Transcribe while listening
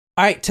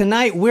All right,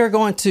 tonight we're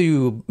going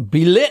to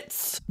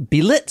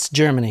Belitz,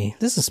 Germany.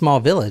 This is a small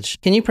village.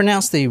 Can you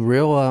pronounce the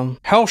real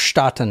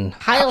Heilstatten?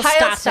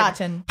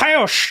 Heilstatten.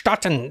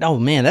 Oh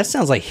man, that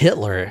sounds like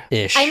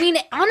Hitler-ish. I mean,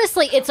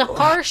 honestly, it's a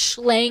harsh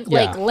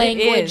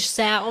language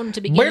sound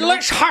to begin with.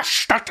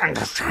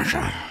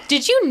 Heilstatten.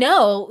 Did you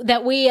know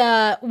that we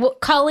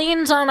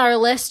Colleen's on our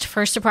list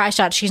for surprise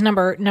shot? She's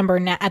number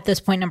at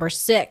this point number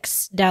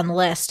 6 down the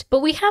list.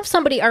 But we have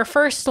somebody, our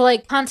first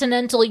like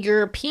continental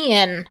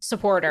European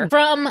supporter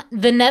from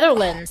the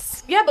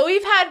Netherlands. Yeah, but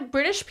we've had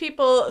British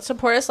people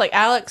support us, like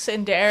Alex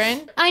and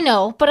Darren. I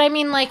know, but I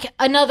mean like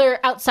another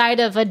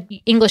outside of an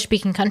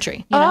English-speaking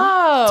country. You know?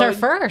 Oh, it's our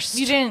first.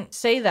 You didn't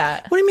say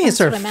that. What do you mean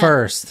it's our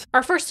first?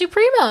 Our first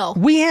Supremo.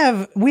 We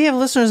have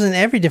listeners in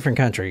every different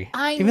country.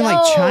 I even know,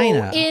 like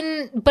China.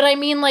 But I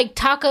mean like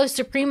Taco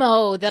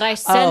Supremo that I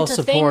sent a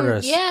thing.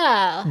 Supporters.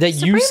 Yeah, that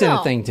Supremo. You sent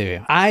a thing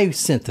to. I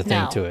sent the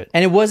thing to it,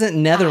 and it wasn't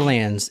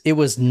Netherlands. It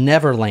was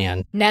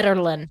Neverland.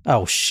 Netherland.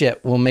 Oh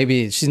shit! Well,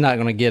 maybe she's not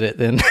going to get it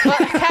then. Well,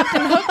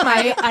 Captain Hook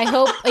might. I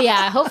hope.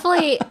 Yeah,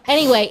 hopefully.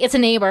 Anyway, it's a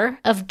neighbor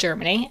of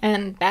Germany,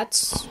 and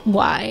that's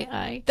why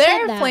I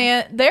said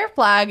that. Their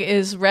flag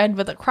is red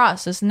with a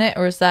cross, isn't it?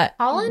 Or is that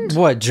Holland?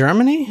 What,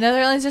 Germany?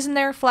 Netherlands? Isn't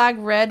their flag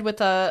red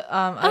with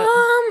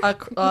I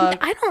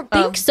don't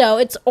think so.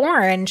 It's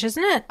orange,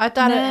 isn't it? I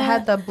thought it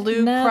had the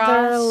blue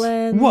cross.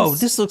 Whoa,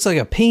 this looks like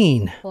a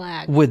peen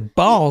flag with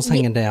balls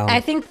hanging down. I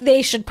think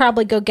they should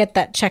probably go get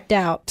that checked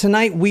out.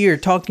 Tonight we are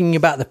talking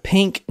about the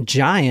pink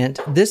giant.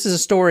 This is a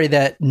story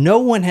that no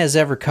one has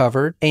ever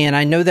covered, and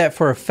I know that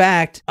for a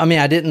fact. I mean,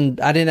 I didn't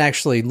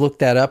actually look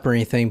that up or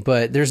anything,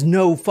 but there's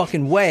no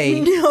fucking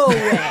way. No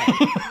way.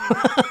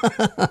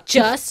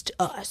 Just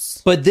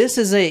us. But this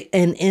is an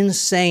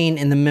insane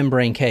in the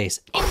membrane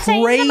case.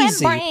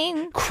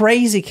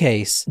 Crazy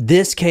case.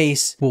 This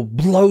case will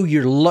blow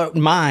your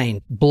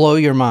mind. Blow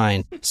your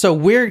mind. So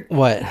we're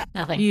what?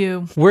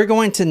 Nothing. We're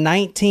going to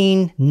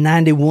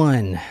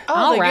 1991. Oh,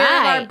 all the year of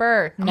right. our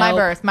birth.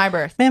 Nope. My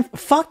birth. Man,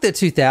 fuck the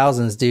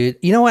 2000s, dude.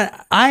 You know what?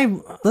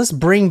 Let's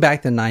bring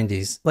back the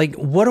 90s. Like,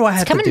 what do I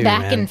have to do, It's coming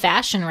back man? in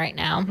fashion right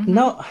now.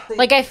 No.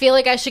 Like, I feel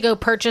like I should go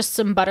purchase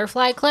some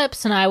butterfly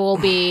clips, and I will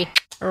be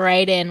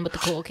right in with the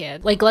cool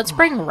kid. Like, let's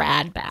bring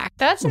rad back.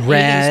 That's an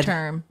Rad. 80s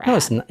term. No,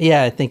 it's not.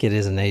 Yeah, I think it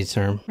is an 80s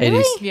term.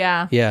 Really? 80s.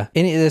 Yeah. Yeah.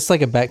 It's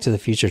like a Back to the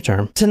Future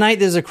term. Tonight,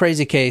 there's a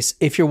crazy case.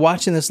 If you're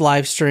watching this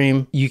live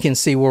stream, you can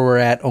see where we're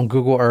at on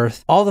Google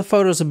Earth. All the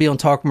photos will be on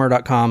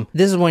talkmurder.com.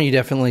 This is one you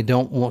definitely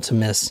don't want to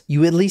miss.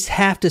 You at least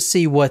have to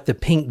see what the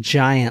pink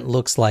giant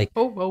looks like.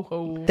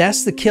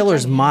 That's the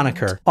killer's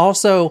moniker.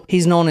 Also,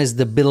 he's known as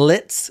the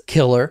Belitz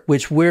killer,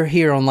 which we're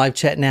here on live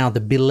chat now. The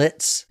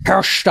Belitz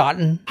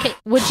Heilstatten. Okay,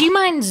 would you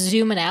mind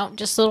zooming out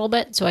just a little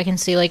bit so I can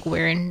see, like,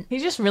 where in... He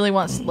just really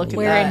wants to look at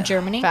Where that in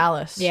Germany?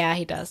 phallus. Yeah,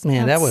 he does.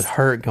 Man, that would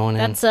hurt going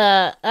in. That's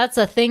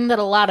a thing that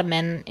a lot of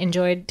men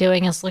enjoyed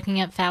doing, is looking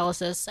at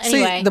phalluses.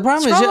 Anyway, See, the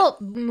problem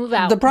move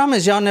out. The problem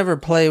is y'all never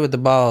play with the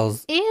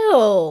balls.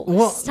 Ew.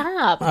 Well,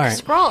 stop. all right.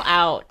 Scroll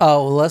out.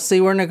 Oh, let's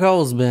see where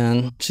Nicole's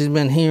been. She's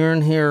been here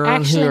and here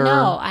and Actually, here.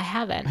 no, I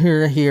haven't.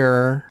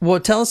 Here. Well,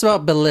 tell us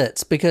about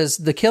Belitz, because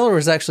the killer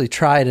was actually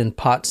tried in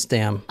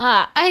Potsdam.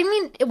 I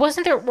mean,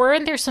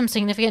 weren't there some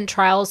significant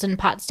trials in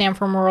Potsdam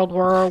from World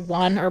War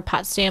One or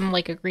Potsdam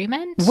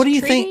Agreement? What do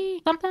you Treaty?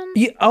 think? Something?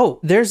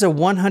 There's a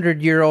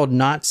 100-year-old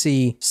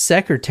Nazi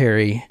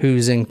secretary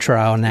who's in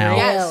trial now.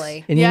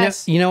 Really? And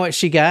you know what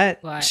she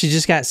got? What? She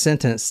just got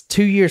sentenced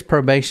 2 years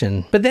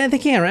probation. But then they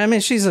can't. I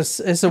mean,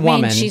 it's a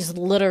woman. She's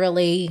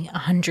literally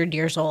 100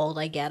 years old.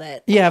 I get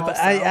it. Yeah, but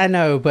I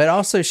know. But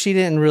also, she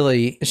didn't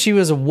really. She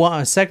was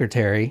a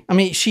secretary. I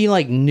mean, she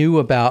knew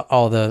about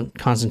all the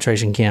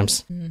concentration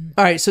camps.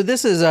 All right, so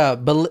this is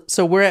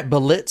so we're at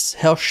Belitz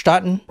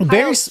Heilstatten.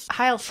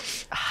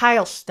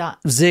 Heilstadt.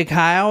 Zig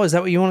Heil. Is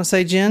that what you want to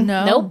say, Jen?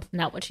 No. Nope,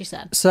 not what she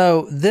said.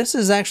 So this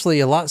is actually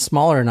a lot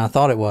smaller than I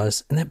thought it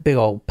was. And that big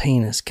old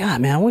penis.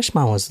 God, man, I wish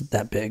mine was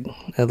that big.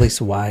 At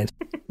least wide.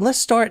 Let's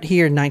start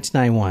here in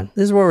 1991.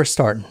 This is where we're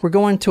starting. We're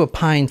going to a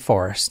pine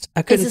forest.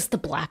 Is this the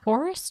Black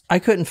Forest? I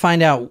couldn't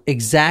find out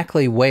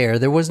exactly where.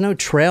 There was no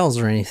trails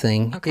or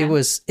anything. Okay. It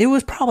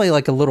was probably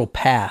like a little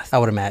path, I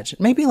would imagine.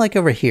 Maybe like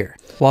over here,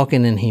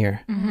 walking in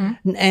here.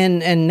 Mm-hmm.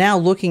 And now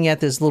looking at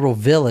this little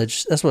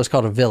village, that's what it's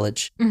called, a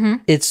village.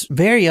 Mm-hmm. It's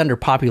very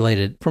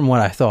underpopulated from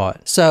what I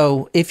thought.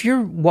 So if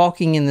you're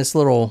walking in this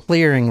little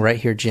clearing right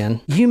here,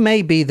 Jen, you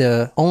may be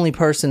the only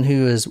person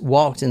who has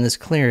walked in this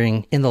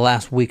clearing in the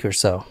last week or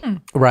so.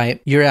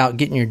 Right? You're out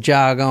getting your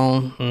jog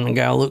on, and you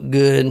gotta look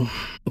good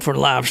for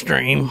live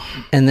stream,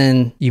 and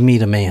then you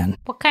meet a man.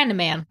 What kind of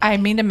man? I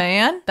meet a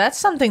man? That's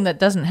something that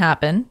doesn't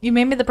happen. You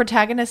made me the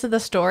protagonist of the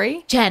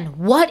story? Jen,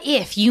 what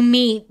if you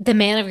meet the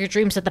man of your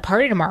dreams at the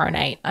party tomorrow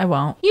night? I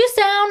won't. You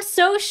sound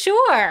so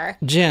sure.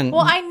 Jen.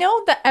 Well, I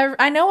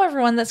know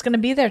everyone that's going to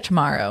be there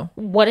tomorrow.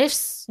 What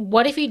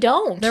if you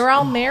don't? They're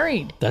all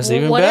married. That's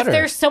even what better. If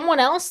there's someone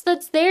else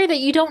that's there that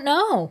you don't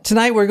know?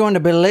 Tonight we're going to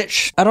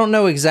Belitz. I don't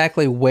know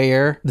exactly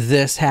where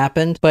this this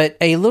happened, but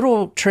a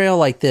little trail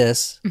like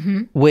this,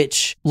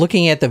 which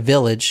looking at the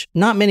village,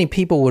 not many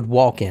people would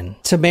walk in.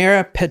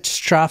 Tamara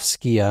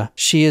Petrovskaya,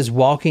 she is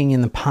walking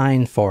in the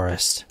pine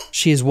forest.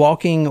 She is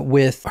walking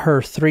with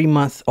her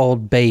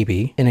 3-month-old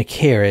baby in a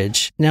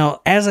carriage.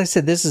 Now, as I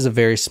said, this is a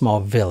very small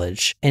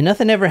village and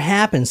nothing ever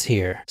happens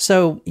here.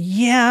 So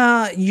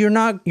yeah, you're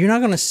not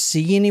going to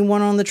see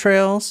anyone on the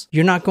trails.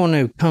 You're not going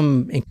to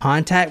come in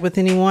contact with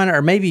anyone,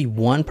 or maybe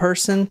one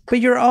person, but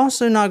you're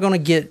also not going to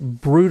get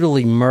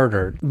brutally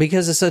murdered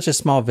because it's such a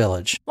small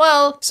village.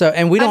 Well, So,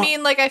 and we don't, I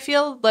mean, like, I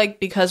feel like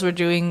because we're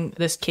doing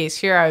this case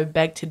here, I would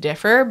beg to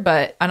differ,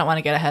 but I don't want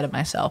to get ahead of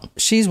myself.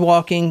 she's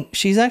walking,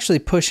 she's actually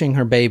pushing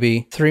her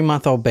baby,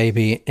 3-month-old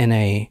baby in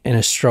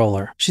a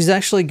stroller. She's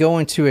actually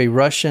going to a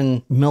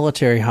Russian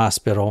military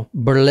hospital,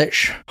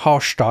 Berlich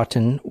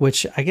Hallstatten,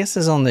 which I guess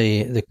is on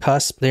the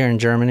cusp there in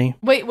Germany.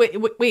 Wait.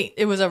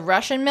 It was a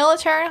Russian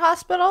military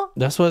hospital?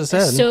 That's what it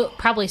said. So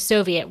probably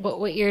Soviet.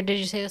 What year did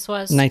you say this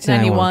was?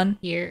 1991.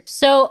 Year.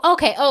 So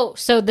okay. Oh,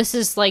 so this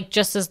is like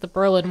just as the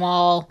Berlin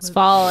Wall was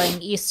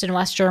falling, East and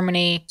West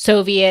Germany,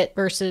 Soviet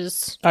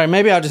versus. All right,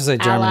 maybe I'll just say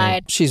Germany.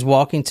 Allied. She's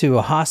walking to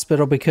a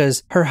hospital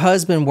because her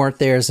husband worked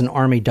there as an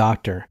army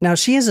doctor. Now,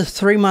 she has a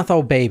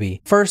 3-month-old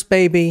baby. First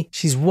baby,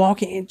 she's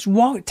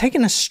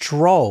taking a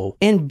stroll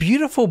in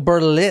beautiful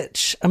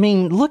Berlich. I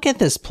mean, look at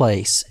this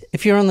place.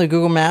 If you're on the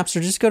Google Maps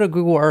or just go to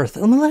Google Earth,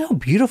 I mean, look how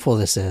beautiful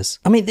this is.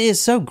 I mean, it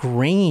is so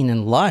green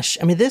and lush.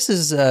 I mean, this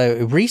is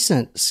a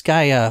recent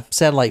sky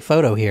satellite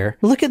photo here.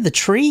 Look at the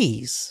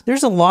trees.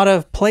 There's a lot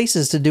of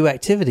places to do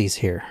activities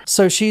here.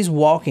 So she's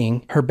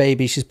walking her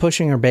baby. She's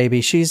pushing her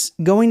baby. She's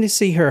going to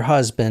see her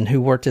husband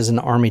who worked as an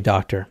army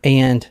doctor.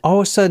 And all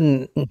of a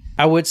sudden,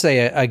 I would say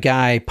a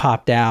guy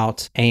popped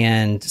out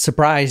and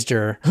surprised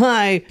her.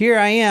 Hi, here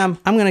I am.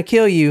 I'm going to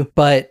kill you.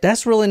 But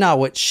that's really not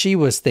what she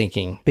was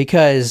thinking,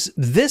 because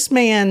this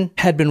man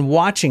had been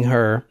watching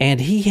her and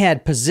he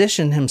had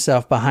positioned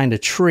himself behind a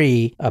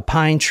tree, a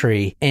pine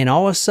tree. And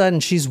all of a sudden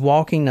she's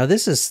walking. Now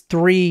this is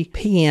 3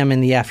 p.m.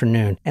 in the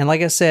afternoon. And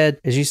like I said,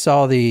 as you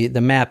saw the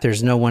map,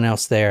 there's no one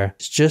else there.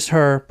 It's just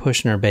her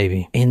pushing her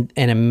baby. And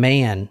a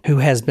man who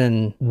has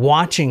been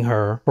watching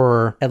her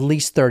for at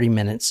least 30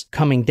 minutes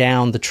coming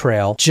down the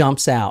trail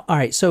jumps out. All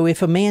right. So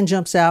if a man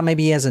jumps out,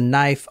 maybe he has a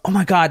knife. Oh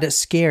my God, that's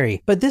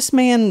scary. But this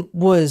man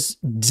was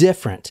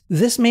different.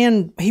 This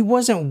man, he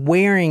wasn't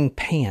wearing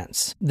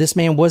pants. This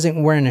man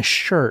wasn't wearing a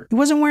shirt. He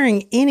wasn't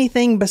wearing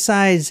anything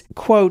besides,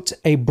 quote,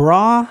 a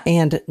bra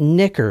and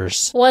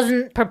knickers.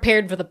 Wasn't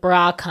prepared for the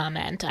bra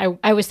comment.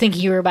 I was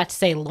thinking you were about to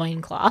say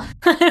loincloth.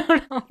 I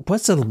don't know.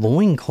 What's a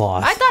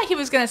loincloth? I thought he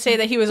was going to say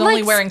that he was only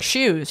Like, wearing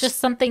shoes. Just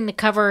something to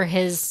cover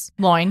his.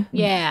 loin.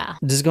 Yeah.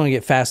 This is going to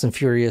get fast and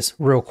furious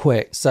real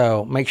quick.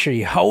 So make sure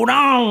you hold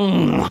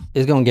on.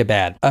 It's going to get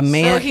bad. A So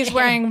man. he's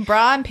wearing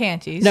bra and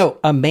panties. No,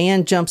 a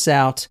man jumps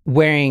out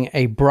wearing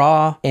a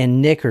bra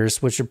and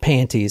knickers, which are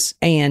panties.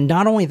 And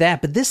not only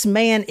that, but this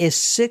man is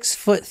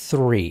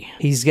 6'3".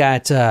 He's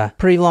got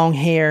pretty long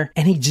hair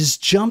and he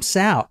just jumps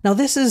out. Now,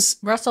 this is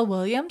Russell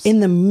Williams? in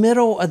the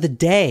middle of the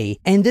day.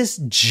 And this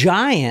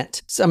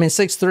giant, I mean,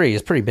 6'3"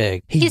 is pretty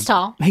big. He's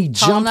tall. He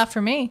Tall jumps. enough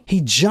for me.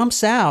 He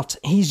jumps out.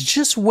 He's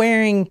just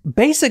wearing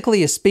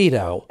basically a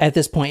Speedo at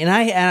this point. And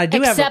I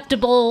do have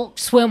Acceptable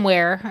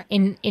swimwear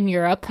in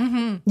Europe.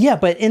 yeah,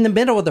 but in the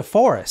middle of the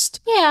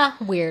forest. Yeah,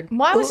 weird.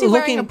 Why was he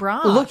wearing a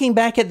bra? Looking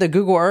back at the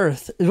Google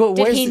Earth,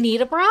 Did he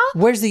need a bra?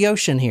 where's the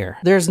ocean here?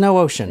 There's no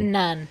ocean.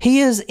 None. He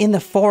is in the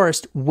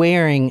forest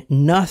wearing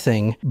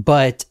nothing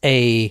but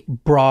a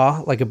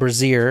bra, like a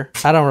brassiere.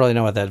 I don't really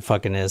know what that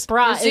fucking is.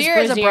 Bra Brassiere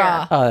is a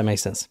bra. Oh, that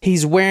makes sense.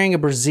 He's wearing a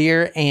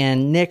brassiere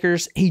and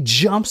knickers. He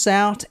jumps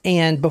out,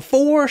 and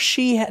before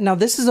now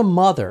this is a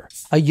mother,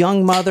 a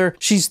young mother.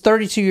 She's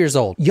 32 years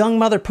old. Young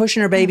mother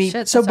pushing her baby.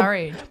 shit, so that's our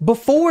age.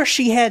 before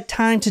she had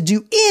time to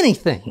do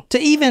anything, to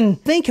even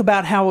think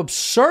about how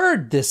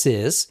absurd this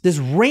is, this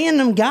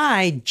random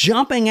guy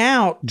jumping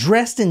out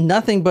dressed in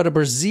nothing but a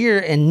brassiere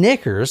and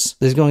knickers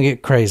is going to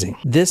get crazy.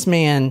 This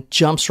man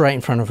jumps right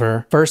in front of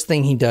her. First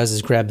thing he does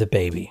is grab the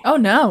baby. Oh,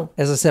 no.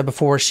 As I said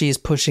before, she's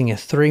pushing a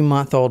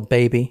 3-month-old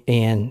baby,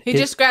 and He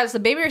just grabs the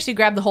baby, or does he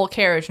grab the whole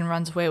carriage and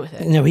runs away with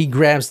it? no, he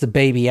grabs the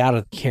baby out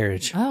of the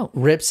carriage. Oh.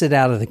 Rips it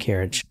out of the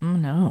carriage. Oh,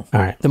 no. All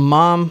right. The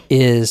mom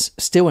is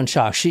still in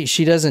shock.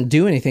 She doesn't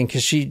do anything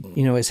because she,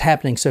 it's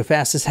happening so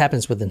fast. This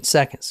happens within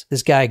seconds.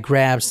 This guy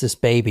grabs this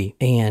baby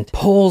and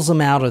pulls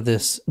him out of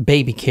this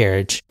baby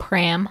carriage.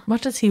 Pram.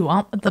 What does he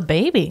want with the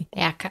baby?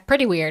 Yeah,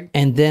 pretty weird.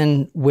 And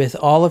then with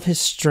all of his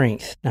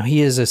strength, now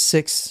he is a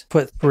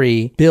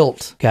 6'3"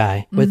 built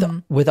guy.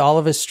 With all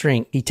of his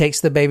strength, he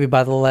takes the baby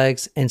by the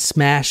legs and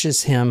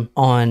smashes him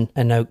on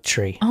an oak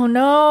tree. Oh,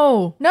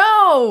 no.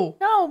 No.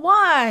 No,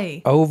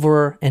 why?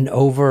 Over and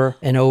over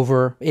and over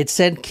over. It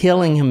said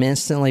killing him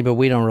instantly, but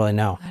we don't really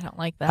know. I don't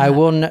like that. I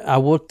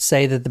will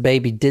say that the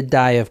baby did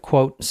die of,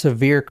 quote,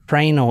 severe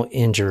cranial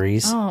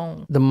injuries.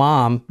 Oh. The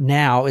mom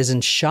now is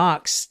in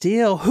shock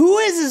still. Who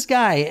is this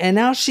guy? And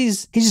now he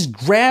just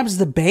grabs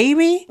the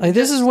baby? Like,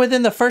 this is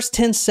within the first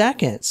 10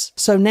 seconds.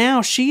 So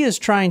now she is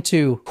trying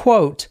to,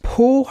 quote,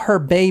 pull her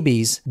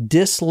baby's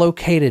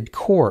dislocated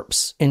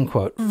corpse, end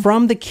quote,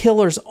 from the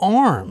killer's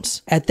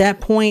arms. At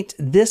that point,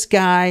 this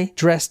guy,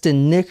 dressed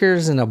in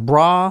knickers and a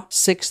bra,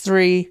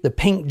 6'3", the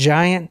pink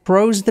giant,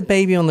 throws the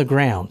baby on the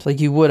ground like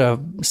you would a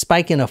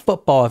spike in a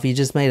football if you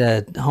just made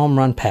a home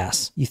run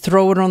pass. You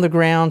throw it on the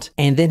ground,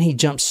 and then he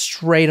jumps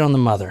straight on the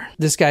mother.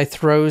 This guy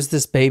throws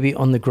this baby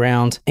on the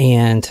ground,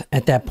 and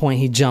at that point,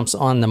 he jumps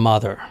on the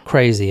mother.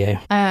 Crazy, eh?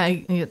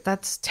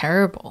 That's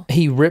terrible.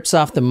 He rips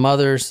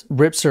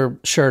her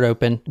shirt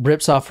open,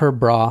 rips off her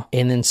bra,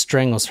 and then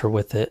strangles her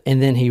with it.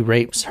 And then he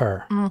rapes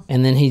her.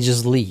 And then he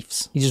just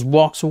leaves. He just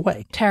walks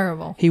away.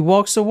 Terrible. He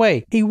walks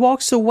away. He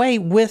walks away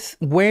with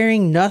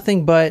wearing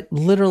nothing but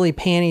literally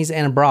panties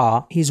and a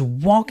bra. He's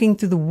walking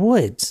through the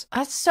woods.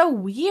 That's so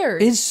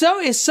weird. It's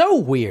so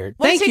weird.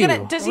 Thank you.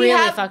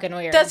 Fucking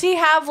weird. Does he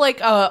have like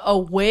a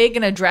wig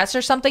and a dress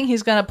or something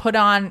he's gonna put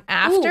on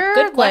after? Ooh,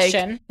 good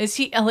question. Is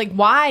he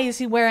why is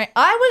he wearing?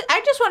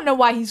 I just want to know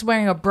why he's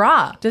wearing a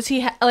bra. Does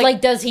he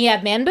does he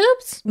have man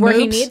boobs where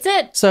he needs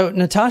it? So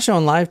Natasha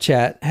on live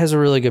chat has a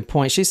really good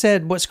point. She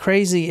said, what's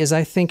crazy is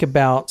I think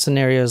about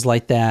scenarios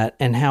like that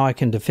and how I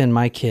can defend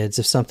my kids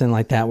if something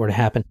like that were to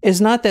happen. It's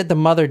not that the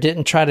mother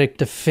didn't try to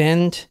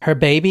defend her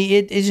baby.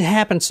 It just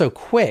happened so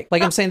quick.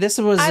 Like I'm saying, this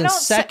was in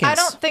seconds. I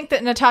don't think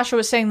that Natasha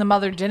was saying the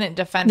mother didn't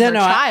defend her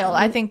child.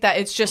 I think that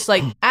it's just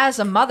like, as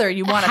a mother,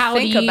 you want to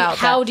think about that.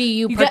 How do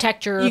you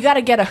protect your... You got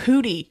to get a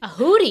hootie. A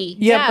hootie?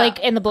 Yeah. Like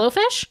in the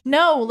Blowfish?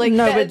 No,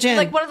 but Jen,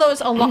 like one of those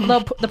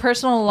the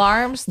personal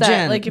alarms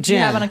that if you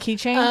have on a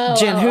keychain.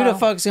 Jen, who the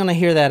fuck's gonna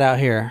hear that out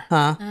here?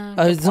 Huh?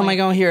 Is somebody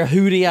gonna hear a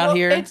hootie out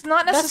here? It's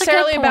not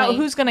necessarily about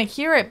who's gonna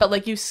hear it, but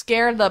like you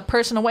scare the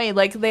person away.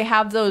 Like they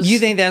have those. You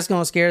think that's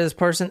gonna scare this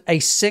person? A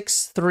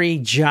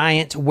 6'3"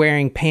 giant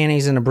wearing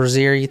panties and a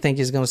brassiere, you think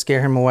is gonna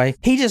scare him away?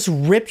 He just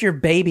ripped your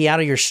baby out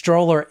of your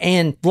stroller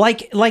and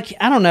like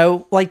I don't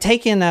know, like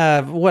taking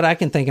what I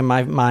can think in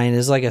my mind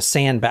is like a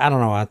sandbag. I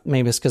don't know,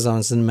 maybe it's because I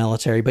was in the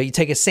military, but you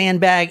take a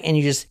sandbag and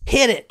you just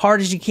hit it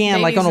hard as you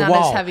can, like on a wall.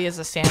 Not as heavy as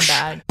a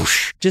sandbag.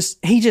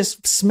 He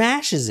just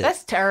smashes it.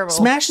 That's terrible.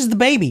 Smashes the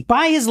baby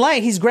by his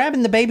leg. He's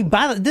grabbing the baby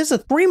this is a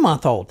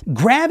 3-month-old,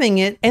 grabbing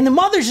it, and the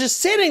mother's just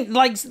sitting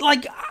like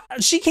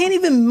she can't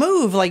even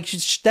move. Like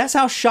that's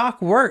how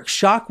shock works.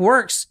 Shock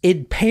works.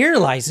 It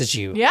paralyzes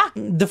you. Yeah.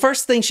 The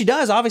first thing she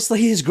does,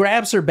 obviously, is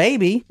grabs her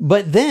baby.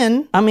 But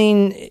then, I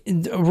mean,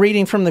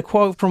 reading from the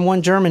quote from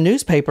one German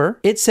newspaper,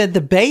 it said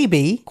the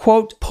baby,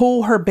 quote,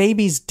 pull her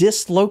baby's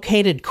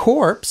dislocated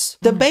corpse.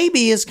 The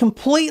baby is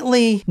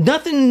completely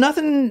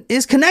nothing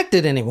is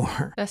connected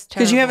anymore. That's terrible.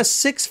 Because you have a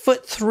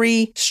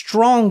 6'3"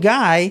 strong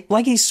guy,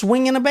 like he's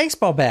swinging a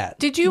baseball bat.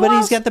 But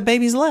he's got the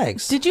baby's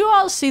legs. Did you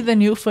all see the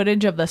new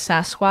footage of the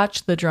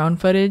Sasquatch, the drone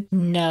footage?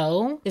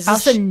 No. Is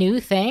this a new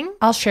thing?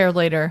 I'll share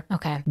later.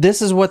 Okay.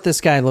 This is what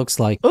this guy looks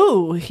like.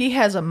 Ooh, he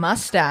has a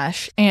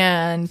mustache,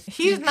 and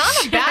he's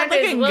not a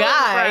bad-looking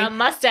guy. For a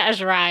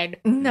mustache ride.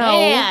 No,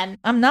 Man.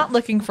 I'm not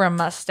looking for a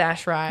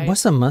mustache ride.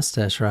 What's a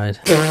mustache ride?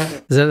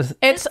 Is that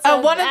It's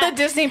one of the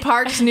Disney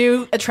parks'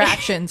 new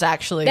attractions,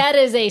 actually. That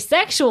is a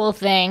sexual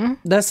thing.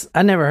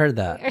 I never heard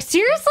that.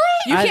 Seriously?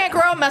 You can't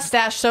grow a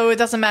mustache, so it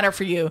doesn't matter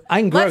for you.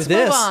 I can grow Let's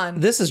this. Move on.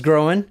 This is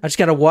growing. I just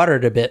got to water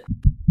it a bit.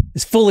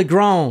 It's fully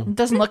grown. It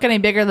doesn't look any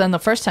bigger than the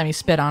first time you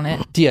spit on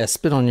it. Yeah,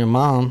 spit on your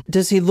mom.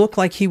 Does he look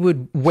like he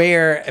would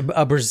wear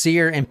a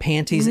brassiere and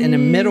panties in the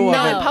middle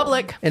of in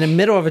public? In the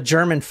middle of a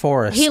German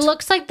forest. He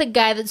looks like the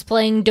guy that's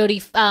playing Dodi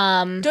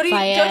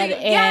Fayed.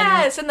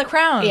 Yes, in The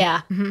Crown.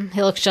 Yeah,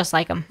 he looks just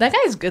like him. That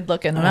guy's good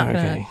looking. I'm not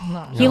okay.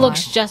 He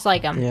looks just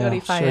like him. Yeah,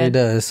 Dodi sure he Fayed.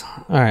 does.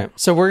 All right,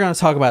 so we're going to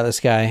talk about this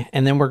guy,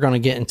 and then we're going to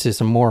get into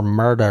some more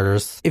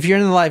murders. If you're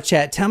in the live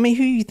chat, tell me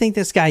who you think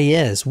this guy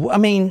is. I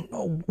mean,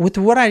 with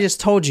what I just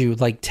told you,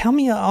 like, tell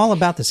me all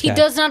about this guy. He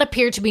does not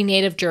appear to be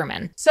native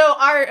German. So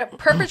our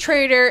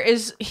perpetrator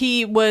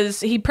he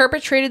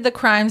perpetrated the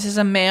crimes as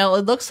a male.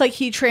 It looks like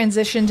he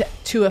transitioned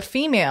to a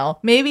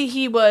female. Maybe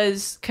he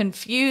was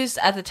confused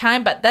at the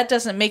time, but that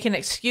doesn't make an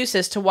excuse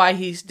as to why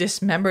he's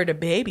dismembered a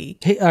baby.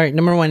 All right,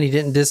 number one, he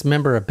didn't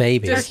dismember a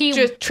baby.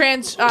 Dislocated.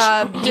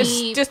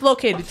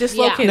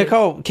 Yeah.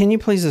 Nicole, can you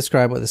please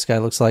describe what this guy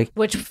looks like?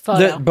 Which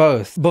photo?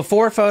 Both.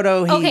 Before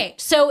photo, Okay,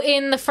 so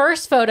in the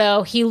first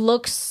photo, he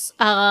looks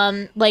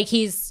like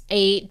he's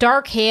a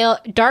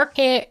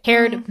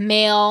dark-haired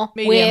male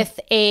Medium. with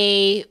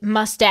a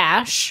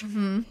mustache.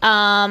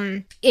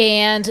 And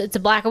it's a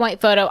black and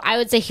white photo. I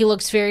would say he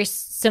looks very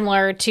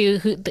similar to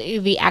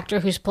the actor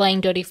who's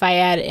playing Dodi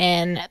Fayed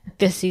in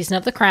this season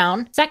of The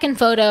Crown. Second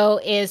photo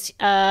is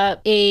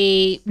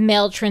a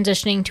male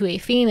transitioning to a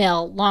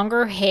female,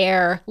 longer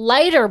hair,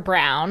 lighter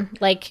brown,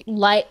 like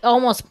light,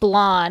 almost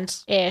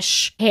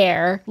blonde-ish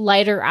hair,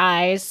 lighter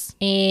eyes,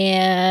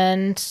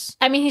 and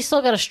I mean,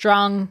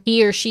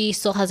 he or she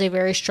still has a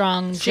very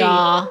strong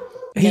jaw.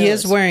 He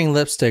is wearing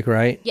lipstick,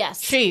 right?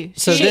 Yes.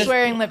 She's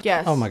wearing lip.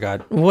 Yes. Oh my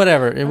God.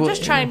 Whatever. I'm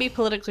just trying to be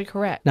politically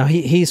correct. Now,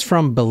 he's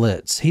from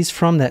Belitz. He's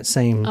from that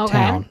same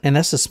town, and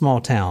that's a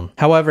small town.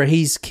 However,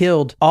 he's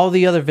killed all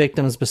the other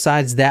victims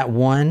besides that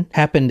one,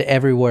 happened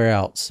everywhere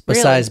else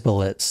besides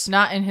Belitz.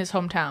 Not in his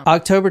hometown.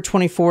 October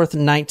 24th,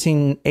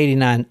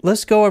 1989.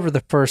 Let's go over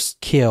the first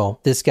kill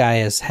this guy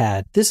has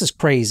had. This is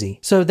crazy.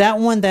 So that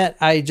one that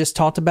I just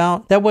talked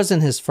about, that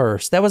wasn't his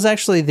first. That was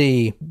actually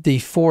the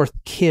fourth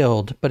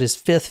killed, but his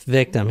fifth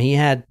victim. He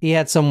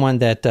had someone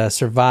that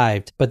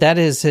survived, but that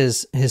is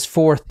his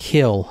fourth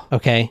kill.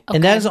 Okay,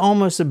 and that is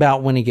almost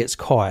about when he gets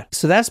caught.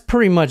 So that's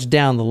pretty much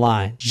down the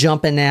line.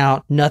 Jumping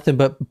out, nothing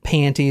but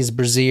panties,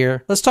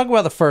 brassiere. Let's talk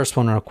about the first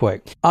one real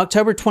quick.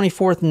 October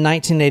 24th,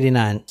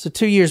 1989. So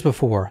 2 years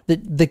before,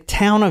 the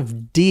town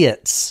of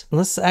Dietz.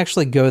 Let's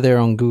actually go there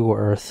on Google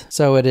Earth.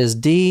 So it is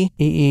Deetz.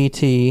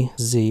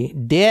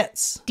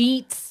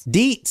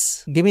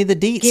 Dietz. Give me the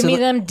deets. Give me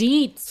them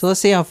deets. So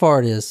let's see how far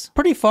it is.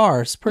 Pretty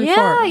far. It's pretty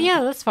far.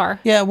 Yeah, that's far.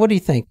 Yeah, what do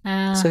you think?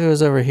 So it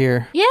goes over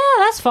here. Yeah,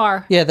 that's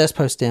far. Yeah, that's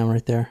Potsdam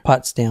right there.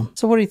 Potsdam.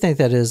 So what do you think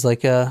that is?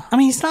 Like, I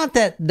mean, it's not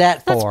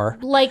that far.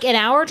 Like an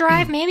hour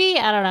drive, maybe?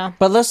 I don't know.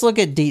 But let's look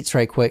at Dietz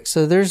right quick.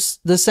 So there's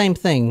the same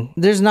thing.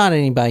 There's not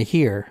anybody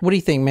here. What do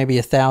you think? Maybe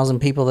 1,000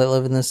 people that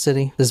live in this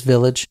city? This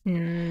village?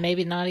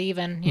 Maybe not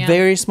even. Yeah.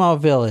 Very small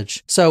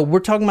village. So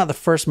we're talking about the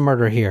first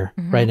murder here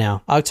right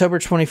now. October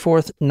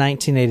 24th,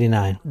 1989.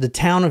 The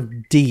town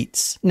of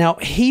Dietz. Now,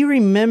 he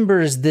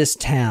remembers this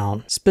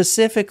town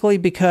specifically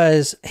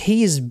because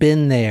he's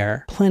been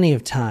there plenty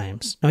of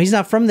times. Now, he's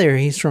not from there.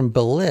 He's from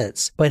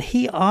Belitz, but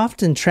he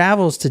often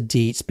travels to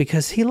Dietz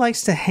because he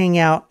likes to hang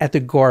out at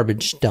the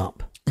garbage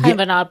dump. Kind of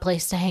an odd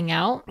place to hang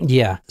out.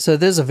 Yeah. So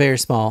there's a very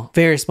small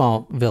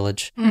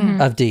village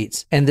of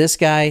Dietz. And this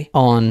guy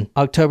on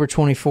October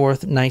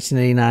 24th,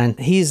 1989,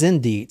 he's in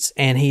Dietz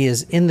and he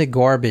is in the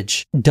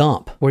garbage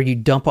dump where you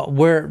dump,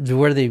 where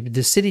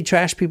the city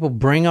trash people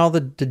bring all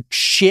the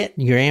shit,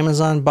 your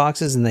Amazon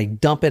boxes, and they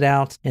dump it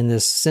out in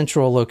this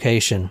central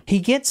location. He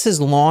gets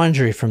his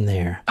laundry from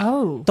there.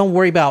 Oh. Don't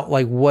worry about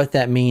like what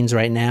that means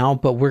right now,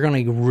 but we're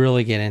going to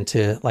really get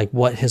into like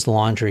what his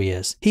laundry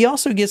is. He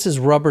also gets his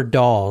rubber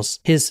dolls,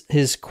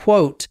 his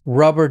quote,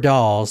 rubber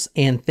dolls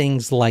and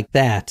things like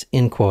that,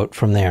 end quote,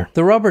 from there.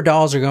 The rubber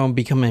dolls are going to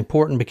become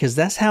important because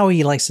that's how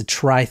he likes to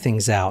try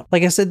things out.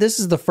 Like I said, this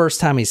is the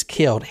first time he's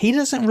killed. He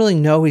doesn't really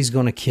know he's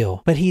going to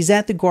kill, but he's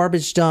at the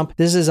garbage dump.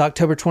 This is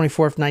October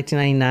 24th,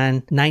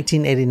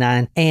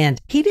 1989,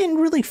 and he didn't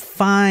really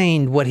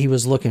find what he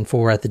was looking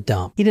for at the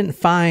dump. He didn't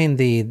find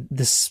the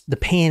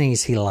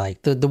panties he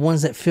liked, the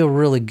ones that feel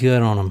really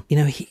good on him. You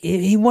know,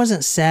 he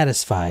wasn't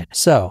satisfied.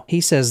 So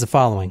he says the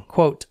following,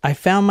 quote, I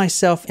found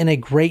myself in a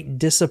great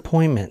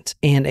disappointment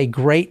and a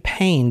great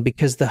pain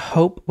because the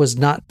hope was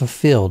not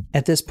fulfilled.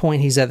 At this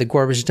point, he's at the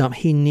garbage dump.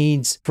 He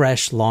needs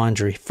fresh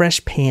laundry,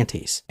 fresh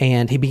panties.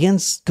 And he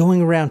begins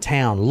going around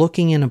town,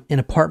 looking in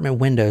apartment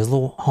windows,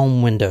 little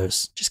home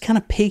windows, just kind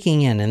of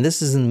peeking in. And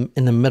this is in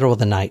the middle of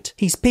the night.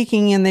 He's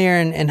peeking in there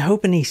and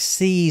hoping he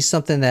sees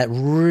something that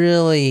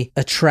really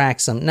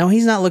attracts him. No,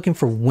 he's not looking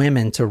for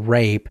women to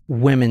rape,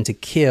 women to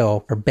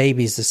kill, or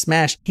babies to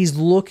smash. He's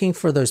looking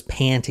for those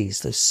panties,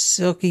 those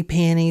silky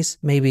panties,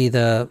 maybe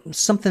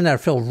something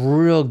that felt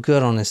real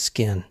good on his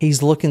skin.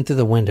 He's looking through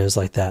the windows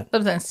like that.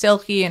 Something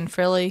silky and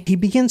frilly. He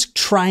begins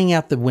trying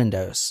out the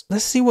windows.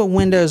 Let's see what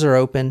windows are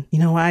open. You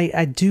know,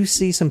 I do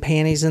see some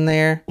panties in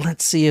there.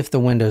 Let's see if the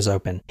window's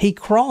open. He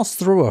crawls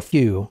through a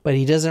few, but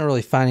he doesn't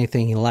really find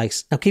anything he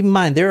likes. Now keep in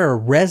mind, there are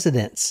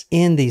residents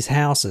in these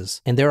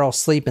houses and they're all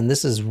sleeping.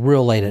 This is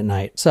real late at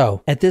night.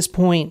 So at this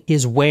point,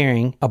 he's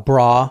wearing a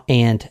bra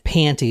and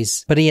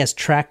panties, but he has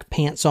track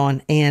pants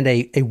on and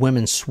a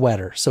women's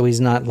sweater. So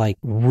he's not like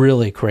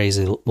really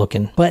crazy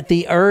looking, but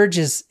the urge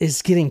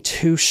is getting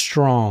too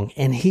strong.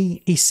 And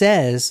he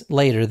says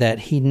later that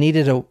he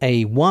needed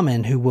a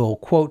woman who will,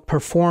 quote,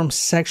 perform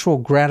sexual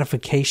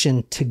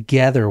gratification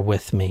together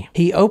with me.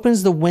 He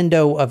opens the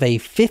window of a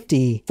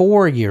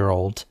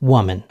 54-year-old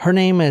woman. Her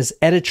name is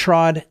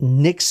Editrod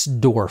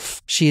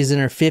Nixdorf. She is in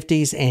her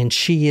 50s and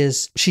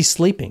she's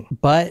sleeping,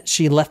 but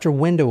she left her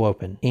window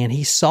open and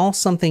he saw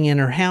something in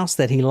her house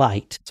that he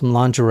liked, some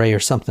lingerie or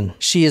something.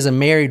 She is a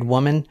married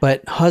woman,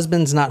 but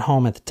husband's not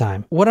home at the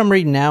time. What I'm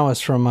reading now is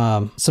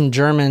from some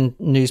German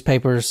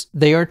newspapers.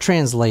 They are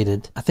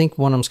translated. I think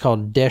one of them's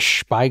called Der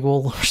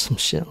Spiegel or some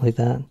shit like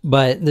that.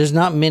 But there's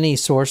not many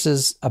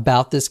sources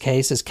about this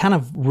case. It's kind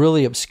of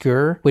really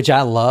obscure, which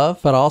I love,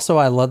 but also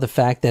I love the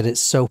fact that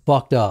it's so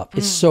fucked up.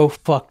 It's so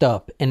fucked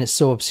up and it's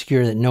so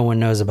obscure that no one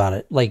knows about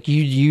it. Like,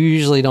 you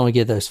usually don't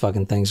get those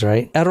fucking things,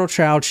 right?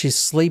 Edeltraud, she's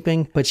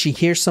sleeping, but she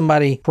hears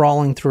somebody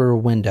crawling through her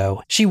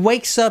window. She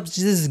wakes up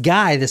to this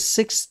guy, this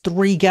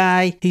 6'3"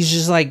 guy. He's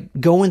just like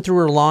going through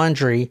her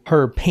laundry,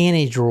 her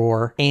panty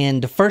drawer,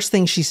 and the first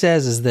thing she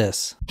says is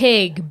this: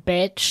 "Pig,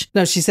 bitch."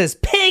 No, she says,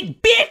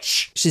 "Pig,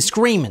 bitch!" She's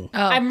screaming. Oh.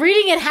 I'm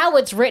reading it how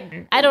it's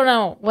written. I don't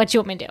know what you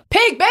want me to do.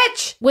 "Pig,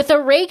 bitch!" With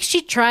a rake,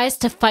 she tries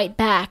to fight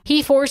back.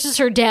 He forces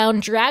her down,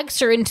 drags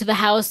her into the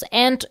house,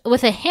 and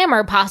with a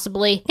hammer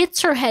possibly,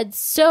 hits her head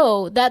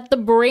so that the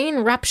brain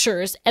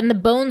ruptures and the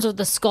bones of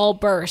the skull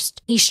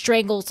burst. He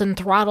strangles and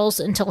throttles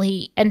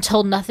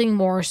until nothing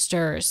more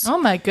stirs. Oh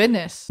my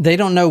goodness. They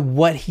don't know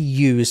what he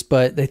used,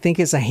 but they think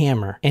it's a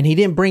hammer. And he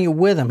didn't bring it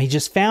with him. He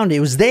just found it. It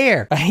was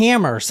there. A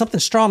hammer, something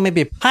strong,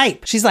 maybe a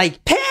pipe. She's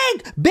like,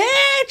 "Pig,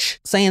 bitch!"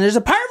 saying there's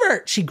a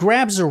pervert. She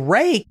grabs a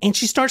rake and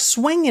she starts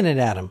swinging it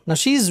at him. Now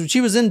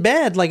she was in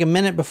bed like a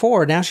minute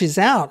before. Now she's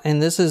out,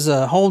 and this is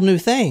a whole new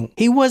thing.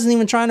 He wasn't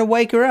even trying to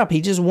wake her up.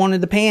 He just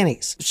wanted the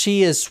panties.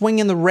 She is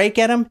swinging the rake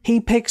at him. He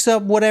picks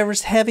up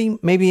whatever's heavy,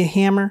 maybe a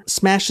hammer,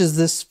 smashes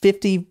this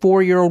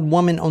 54-year-old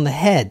woman on the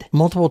head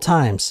multiple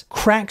times,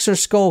 cracks her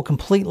skull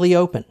completely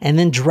open, and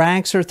then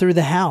drags her through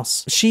the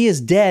house. She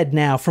is dead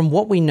now from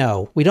what we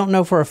know. We don't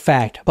know for a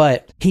fact,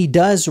 but he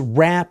does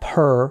wrap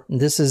her.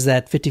 This is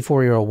that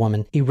 54-year-old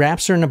woman. He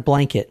wraps her in a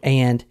blanket,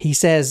 and he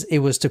says it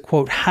was to,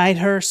 quote, "hide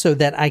her so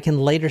that I can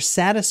later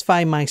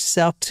satisfy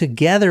myself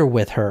together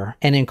with her."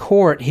 And in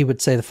court, he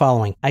would say the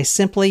following: "I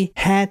simply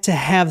had to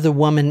have the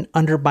woman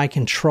under my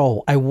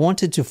control. I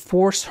wanted to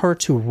force her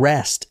to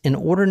rest in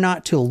order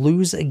not to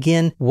lose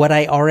again what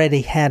I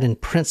already had in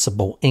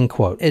principle," end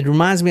quote. It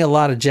reminds me a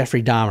lot of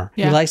Jeffrey Dahmer.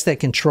 Yeah. He likes that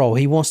control.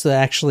 He wants to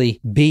actually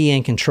be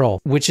in control,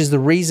 which is the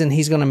reason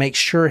he's going to make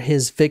sure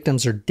his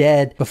victims are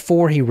dead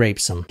before he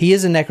rapes them. He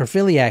is a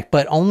necrophiliac,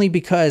 but only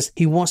because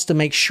he wants to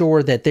make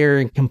sure that they're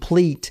in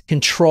complete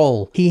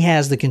control. He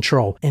has the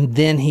control, and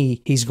then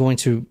he's going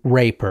to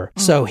rape her.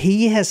 So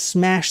he has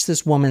smashed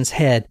this woman's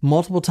head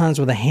multiple times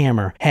with a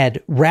hammer,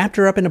 had wrapped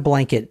her up in a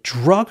blanket,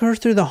 drug her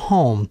through the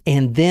home,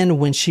 and then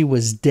when she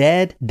was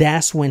dead,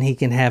 that's when he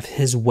can have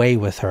his way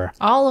with her.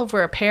 All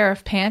over a pair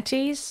of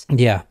panties?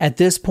 Yeah. At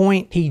this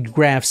point, he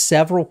grabbed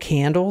several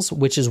candles,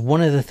 which is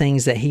one of the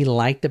things that he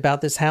liked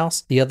about this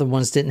house. The other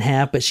ones didn't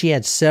have, but she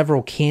had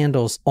several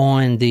candles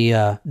on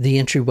the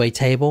entryway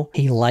table.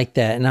 He liked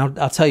that, and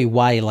I'll tell you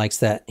why he likes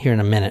that here in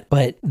a minute.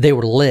 But they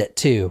were lit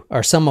too,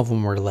 or some of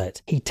them were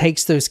lit. He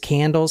takes those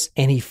candles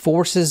and he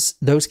forces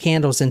those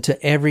candles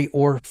into every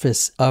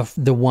orifice of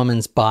the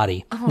woman's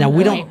body. Oh, now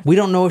we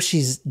don't know if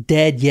she's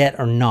dead yet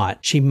or not.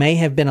 She may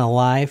have been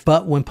alive,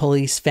 but when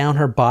police found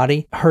her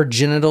body, her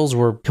genitals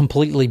were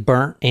completely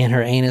burnt and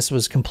her anus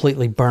was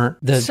completely burnt.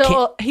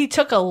 He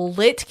took a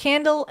lit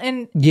candle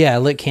and... Yeah, a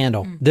lit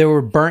candle. There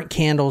were burnt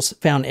candles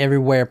found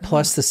everywhere,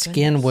 plus the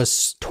skin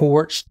was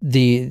torched.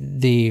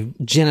 The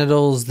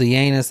genitals, the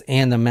anus,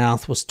 and the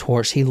mouth was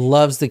torched. He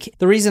loves the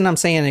reason I'm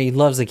saying that he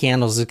loves the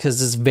candles is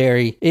because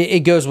it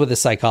goes with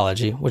his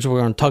psychology, which we're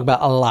going to talk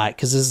about a lot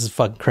because this is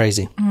fucking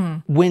crazy.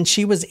 When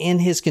she was in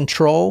his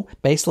control,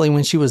 basically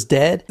when she was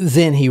dead,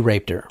 then he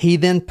raped her. He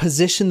then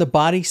positioned the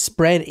body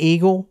spread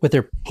eagle with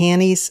her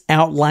panties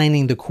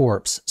outlining the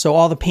corpse. So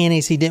all the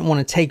panties he didn't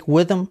want to take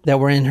with him that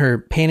were in her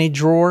panty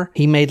drawer,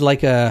 he made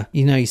like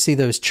you see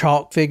those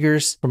chalk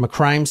figures from a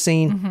crime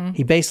scene?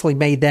 He basically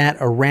made that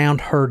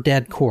around her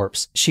dead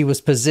corpse. She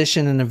was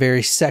positioned in a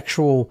very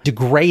sexual,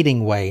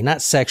 degrading way.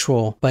 Not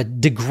sexual,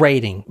 but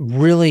degrading.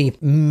 Really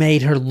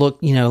made her look,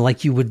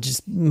 like you would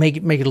just make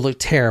it look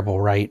terrible,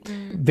 right?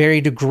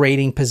 Very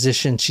degrading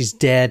position. She's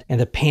dead, and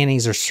the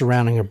panties are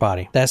surrounding her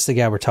body. That's the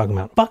guy we're talking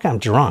about. Fuck, I'm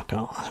drunk.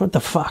 Oh, what the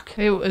fuck?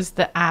 It was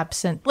the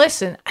absinthe.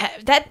 Listen,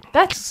 that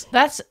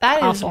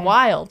is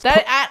wild.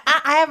 I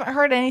haven't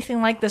heard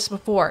anything like this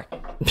before.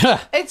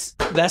 That's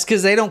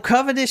because they don't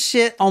cover this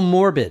shit on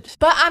Morbid.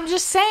 But I'm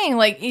just saying,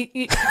 like,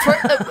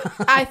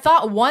 I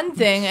thought one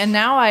thing, and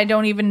now I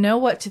don't even know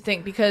what to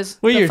think because...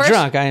 Well, you're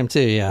drunk. I am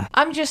too, yeah.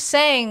 I'm just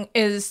saying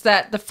is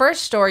that the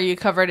first story you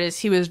covered is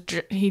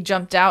he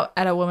jumped out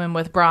at a woman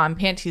with bra and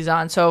panties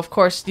on. So, of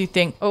course, you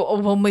think,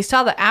 when we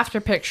saw the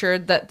after picture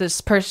that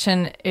this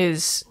person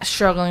is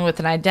struggling with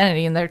an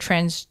identity and they're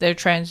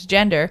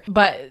transgender.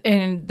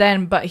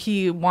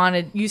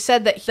 You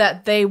said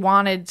that they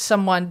wanted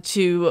someone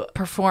to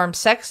perform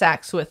sex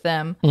acts with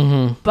them,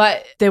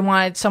 but they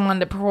wanted someone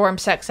to perform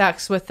sex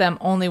acts with them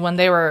only when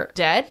they were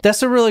dead.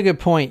 That's a really good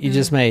point you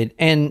just made.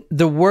 And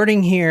the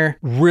wording here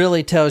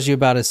really tells you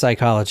about his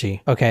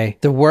psychology. Okay.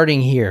 The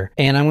wording here.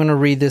 And I'm going to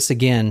read this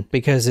again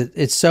because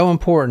it's so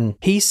important.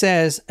 He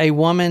says a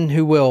woman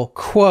who will,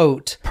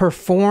 quote,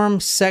 perform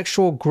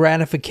sexual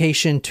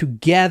gratification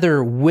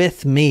together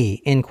with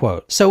me, end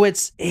quote. So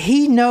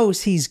he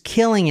knows he's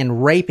killing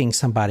and raping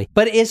somebody,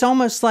 but it's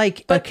almost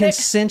like a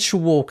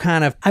consensual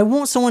kind of, I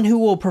want someone who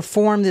will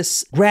perform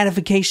this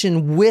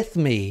gratification with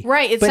me.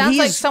 Right. It sounds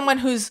like someone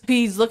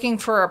he's looking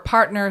for a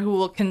partner who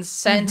will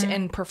consent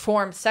and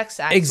perform sex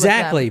acts.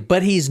 Exactly. With them.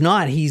 But he's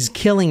not. He's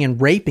killing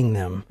and raping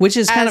them, which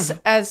is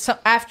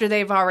after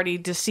they've already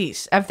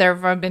deceased, after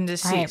they've been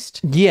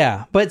deceased. Right.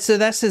 Yeah. But so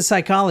that's his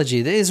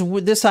psychology.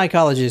 This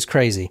psychology is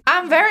crazy.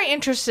 I'm very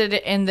interested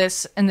in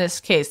this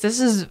case. This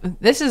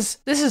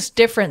is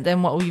different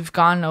than what we've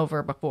gone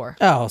over before.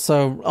 Oh,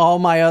 so all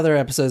my other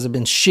episodes have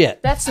been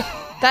shit.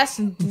 That's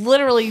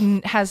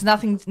literally has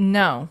nothing.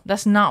 No,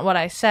 that's not what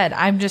I said.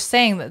 I'm just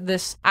saying that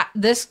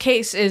this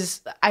case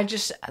is.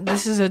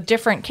 This is a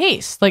different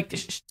case. Like,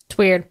 it's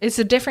weird. It's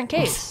a different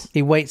case.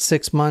 He waits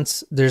 6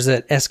 months. There's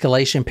an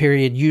escalation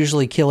period.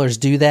 Usually killers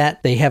do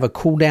that. They have a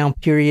cool down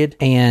period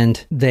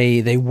and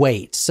they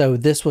wait. So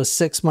this was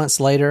 6 months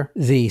later.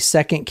 The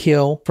second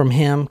kill from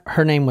him,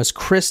 her name was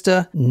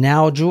Krista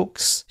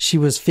Naujux. She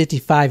was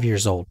 55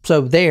 years old.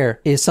 So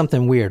there is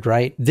something weird,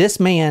 right? This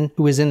man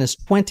who is in his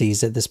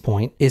 20s at this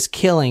point is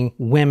killing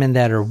women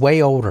that are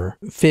way older,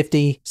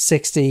 50,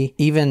 60,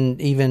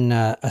 even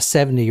a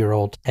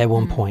 70-year-old at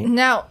one point.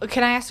 Now,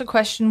 can I ask a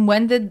question?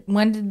 When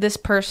did this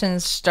person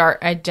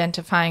start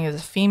identifying as a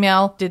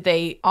female? Did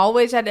they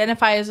always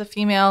identify as a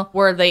female?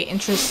 Were they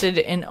interested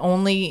in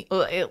only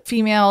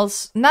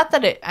females? Not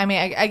that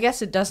I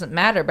guess it doesn't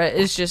matter, but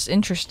it's just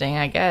interesting,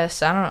 I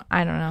guess. I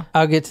don't know.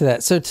 I'll get to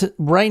that. So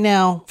right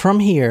now, from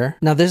here,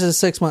 now this is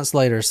 6 months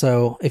later.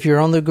 So if you're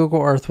on the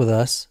Google Earth with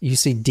us, you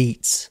see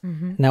Dietz.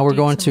 Mm-hmm. Now we're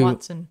going to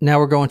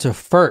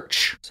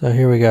Furch. So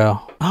here we go.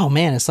 Oh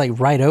man, it's like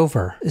right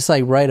over.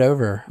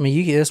 I mean,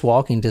 you get this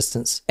walking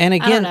distance. And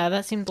again, I don't know.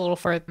 That seems a little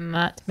further than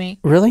that to me.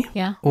 Really?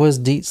 Yeah. Was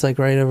Dietz like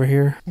right over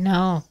here?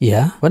 No.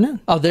 Yeah, wasn't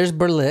it? Oh, there's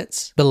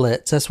Berlitz.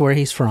 That's where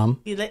he's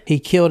from. He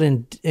killed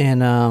in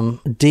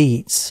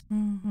Dietz.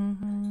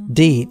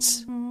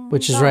 Dietz,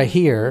 which is right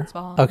here.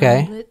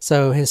 Okay.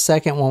 So his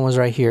second one was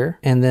right here.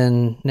 And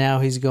then now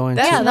he's going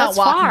That's not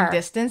walking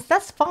distance.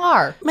 That's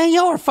far. Man,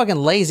 y'all are fucking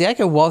lazy. I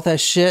could walk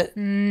that shit.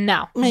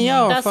 No. Man,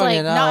 y'all are That's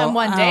fucking... not in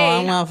one day.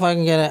 I'm not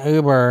fucking get an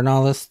Uber and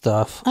all this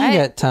stuff. I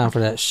ain't got time for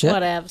that shit.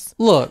 Whatevs.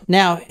 Look,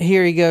 now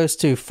here he goes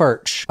to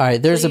Furch. All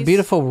right, there's a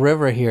beautiful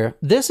river here.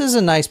 This is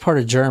a nice part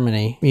of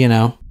Germany,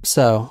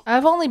 So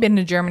I've only been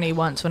to Germany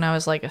once when I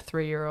was like a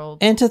 3-year-old.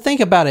 And to think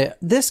about it,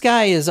 this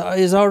guy is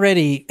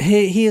already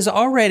he is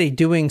already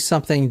doing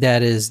something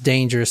that is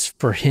dangerous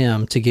for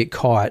him to get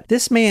caught.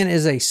 This man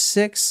is a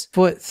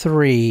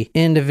 6'3"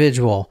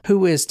 individual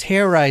who is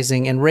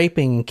terrorizing and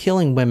raping and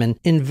killing women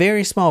in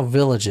very small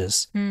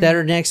villages that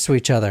are next to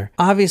each other.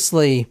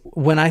 Obviously,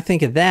 when I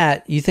think of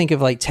that, you think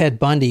of like Ted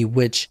Bundy,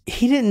 which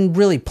he didn't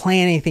really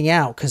plan anything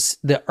out because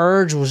the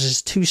urge was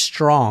just too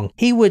strong.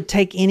 He would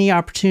take any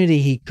opportunity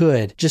he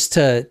could just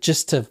to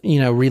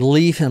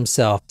relieve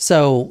himself.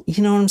 So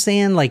you know what I'm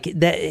saying? Like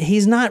that,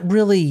 he's not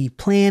really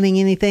planning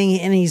anything,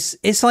 and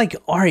it's like,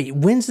 all right,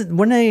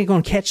 when are you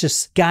going to catch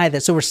this guy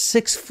that's over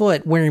 6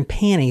 foot wearing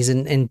panties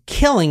and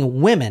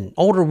killing women,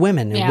 older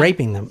women, and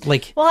raping them?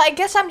 Like, well, I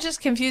guess I'm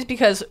just confused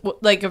because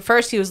like at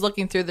first he was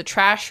looking through the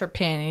trash for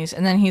panties,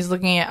 and then he's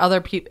looking at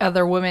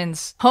other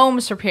women's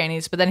homes for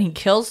panties, but then he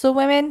kills the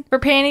women for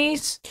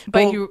panties,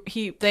 but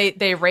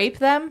they rape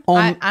them.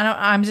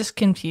 I'm just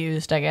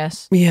confused, I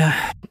guess.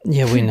 Yeah,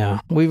 we know.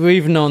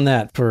 We've known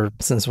that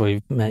since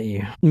we've met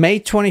you. May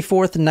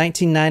 24th,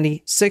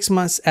 1990, 6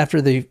 months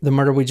after the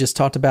murder we just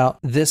talked about,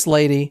 this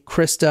lady,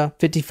 Krista,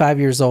 55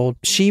 years old,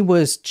 she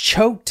was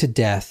choked to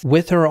death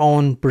with her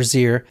own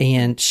brassiere,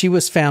 and she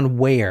was found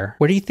where?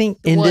 Where do you think?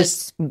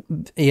 Woods.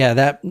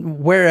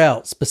 Where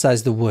else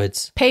besides the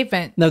woods?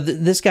 Pavement. No,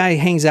 this guy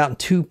hangs out in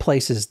two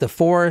places, the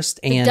forest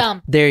and... The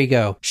dump. There you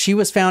go. She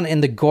was found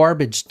in the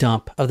garbage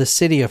dump of the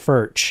city of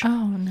Furch.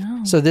 Oh,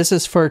 no. So this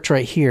is Furch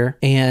right here,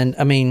 and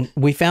I mean,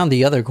 we found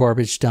the other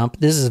garbage dump.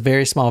 This is a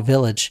very small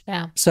village.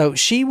 Yeah. So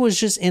she was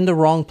just in the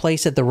wrong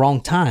place at the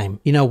wrong time.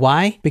 You know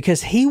why?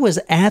 Because he was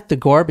at the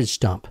garbage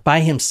dump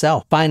by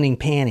himself, finding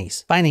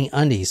panties, finding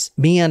undies,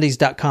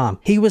 MeUndies.com.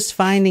 He was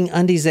finding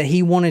undies that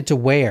he wanted to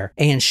wear,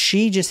 and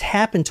she just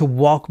happened to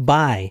walk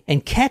by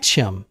and catch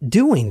him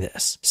doing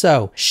this.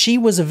 So she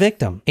was a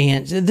victim,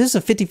 and this is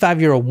a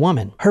 55-year-old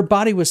woman. Her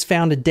body was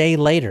found a day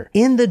later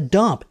in the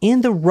dump,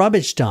 in the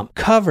rubbish dump,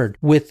 covered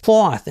with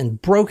cloth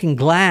and broken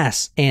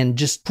glass and and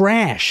just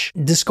trash,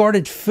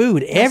 discarded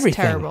food,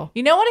 everything. Terrible.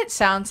 You know what it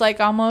sounds like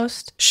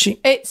almost?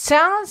 It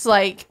sounds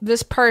like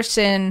this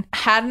person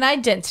had an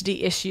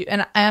identity issue,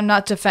 and I am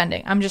not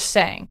defending. I'm just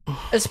saying.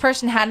 This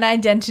person had an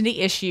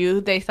identity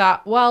issue. They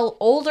thought, well,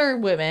 older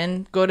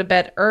women go to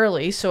bed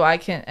early, so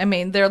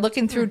they're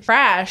looking through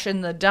trash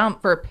in the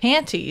dump for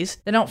panties.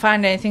 They don't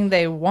find anything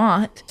they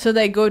want, so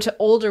they go to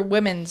older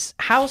women's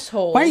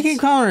households. Why do you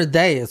keep calling her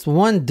they? It's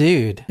one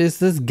dude. It's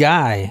this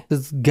guy.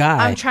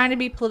 I'm trying to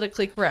be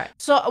politically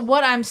correct. So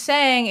what I'm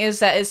saying is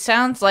that it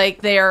sounds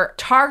like they're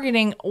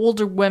targeting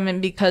older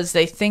women because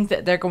they think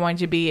that they're going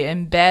to be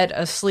in bed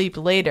asleep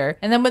later.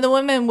 And then when the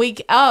women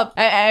wake up,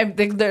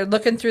 they're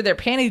looking through their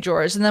panty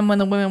drawers. And then when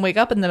the women wake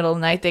up in the middle of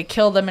the night, they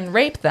kill them and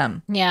rape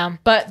them. Yeah.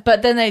 But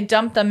then they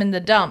dump them in the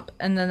dump.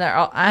 And then they're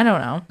all, I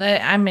don't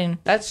know.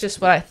 That's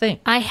just what I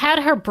think. I had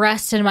her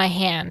breast in my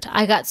hand.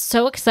 I got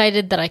so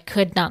excited that I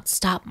could not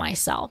stop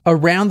myself.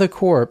 Around the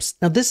corpse,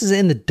 now this is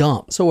in the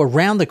dump. So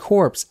around the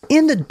corpse,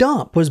 in the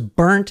dump, was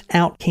burnt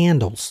out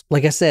candles.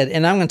 Like I said,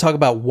 and I'm going to talk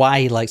about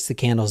why he likes the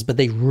candles, but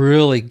they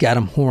really got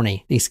him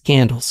horny, these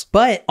candles.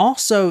 But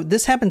also,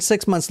 this happened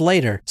 6 months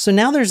later. So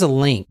now there's a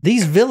link.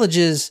 These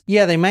villages,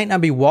 yeah, they might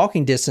not be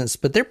walking distance,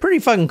 but they're pretty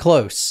fucking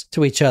close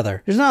to each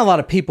other. There's not a lot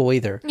of people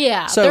either.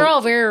 Yeah, so, they're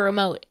all very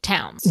remote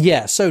towns.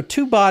 Yeah, so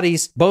 2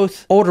 bodies,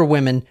 both older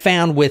women,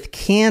 found with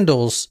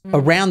candles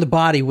around the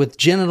body with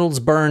genitals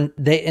burned,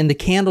 and the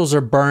candles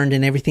are burned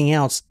and everything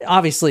else.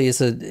 Obviously, it's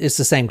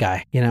the same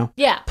guy, you know?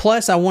 Yeah.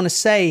 Plus, I want to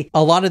say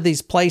a lot of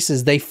these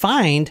places, they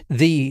find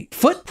the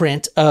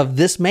footprint of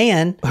this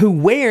man who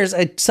wears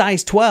a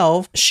size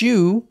 12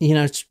 shoe,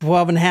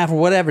 12 and a half or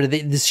whatever,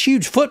 this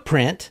huge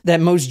footprint that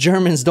most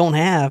Germans don't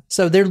have.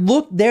 So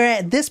they're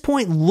at this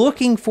point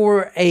looking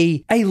for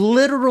a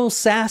literal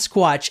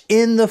Sasquatch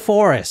in the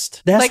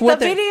forest. That's like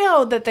the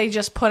video that they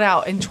just put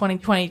out in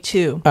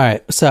 2022. All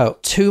right. So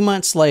 2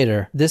 months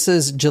later, this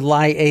is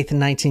July 8th,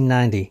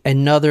 1990.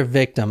 Another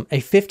victim,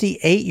 a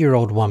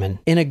 58-year-old woman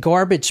in a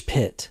garbage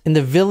pit in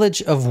the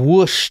village of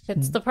Wust.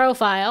 It's the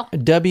profile.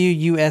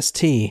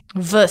 W-U-S-T.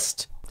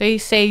 Wust. They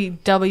say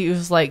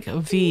W's like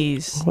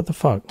V's. What the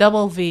fuck?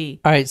 Double V.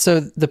 All right, so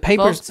the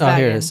papers... Volkswagen. Oh,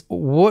 here it is.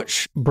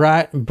 Wutsch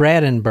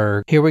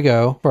Bradenburg. Here we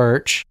go.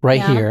 Furch,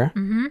 right here.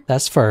 Mm-hmm.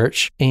 That's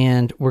Furch.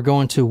 And we're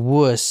going to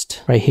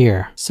Wust right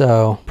here.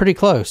 So, pretty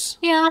close.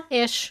 Yeah,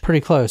 ish. Pretty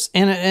close.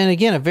 And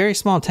again, a very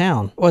small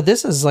town. Well,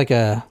 this is like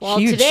a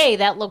huge... today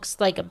that looks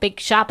like a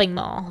big shopping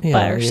mall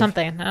or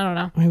something. I don't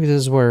know. Maybe this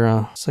is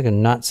where it's like a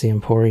Nazi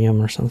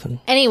emporium or something.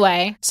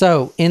 Anyway.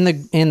 So,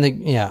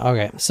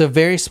 So,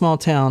 very small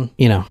town,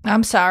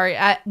 I'm sorry.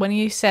 When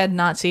you said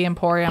Nazi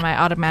emporium, I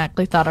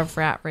automatically thought of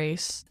Rat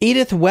Race.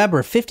 Edith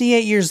Weber,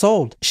 58 years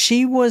old.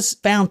 She was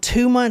found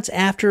 2 months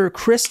after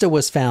Krista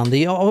was found,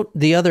 the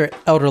other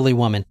elderly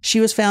woman. She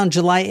was found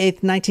July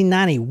 8th,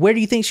 1990. Where do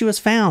you think she was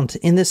found?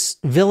 In this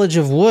village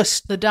of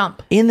Wust. The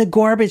dump. In the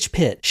garbage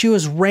pit. She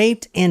was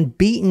raped and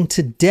beaten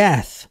to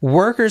death.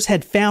 Workers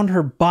had found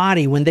her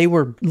body when they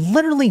were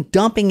literally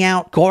dumping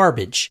out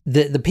garbage.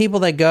 The people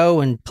that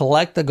go and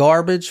collect the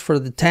garbage for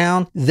the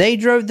town, they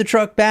drove the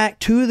truck back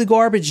to the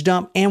garbage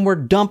dump and were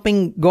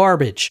dumping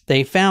garbage.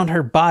 They found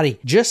her body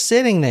just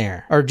sitting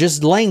there, or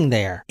just laying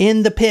there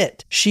in the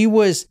pit. She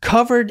was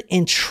covered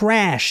in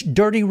trash,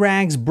 dirty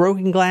rags,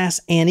 broken glass,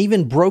 and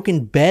even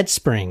broken bed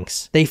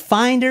springs. They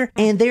find her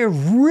and they're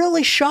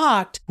really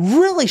shocked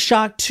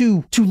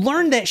to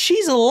learn that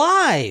she's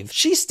alive.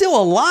 She's still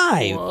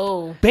alive.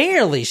 Whoa.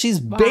 Barely. She's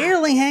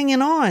barely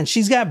hanging on.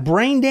 She's got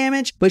brain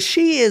damage, but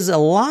she is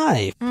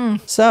alive.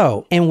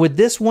 So, and with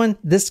this one,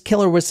 this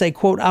killer would say,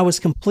 quote, "I was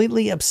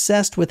completely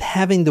obsessed with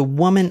having the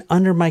woman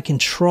under my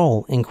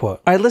control," end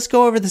quote. All right, let's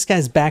go over this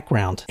guy's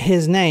background.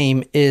 His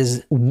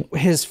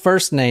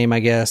first name, I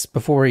guess,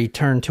 before he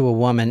turned to a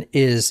woman,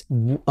 is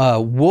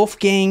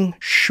Wolfgang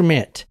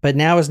Schmidt. But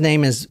now his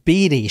name is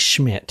Beate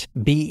Schmidt.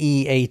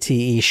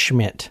 B-E-A-T-E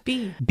Schmidt.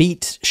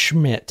 Beate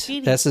Schmidt.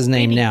 That's his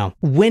name now.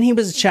 When he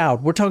was a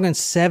child, we're talking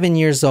 7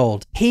 years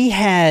old, he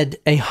had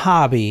a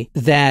hobby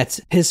that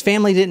his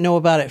family didn't know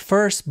about at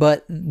first,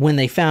 but when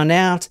they found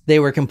out, they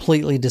were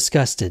completely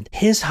disgusted.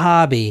 His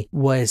hobby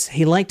was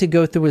he liked to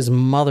go through his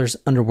mother's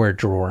underwear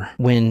drawer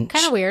when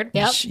kind of weird.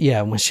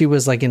 Yep. When she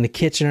was like in the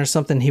kitchen or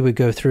something, he would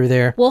go through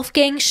there.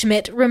 Wolfgang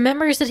Schmidt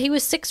remembers that he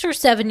was 6 or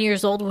 7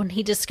 years old when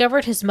he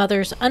discovered his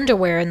mother's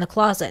underwear in the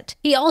closet.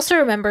 He also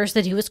remembers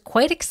that he was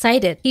quite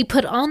excited. He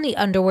put on the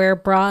underwear,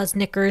 bras,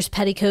 knickers,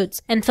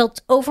 petticoats, and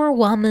felt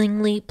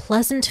overwhelmingly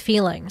pleasant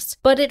feelings.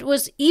 But it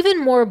was even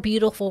more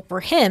beautiful for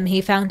him,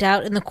 he found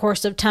out in the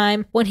course of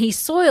time, when he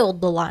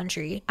soiled the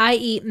laundry,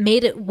 i.e.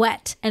 made it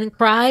wet, and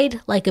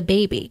cried like a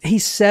baby. he?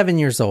 He's 7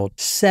 years old.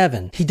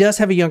 7. He does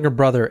have a younger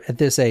brother at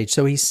this age.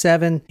 So he's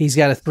 7. He's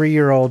got a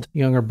 3-year-old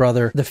younger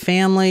brother. The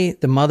family,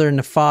 the mother and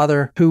the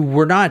father, who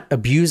were not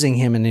abusing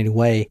him in any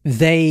way,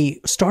 they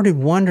started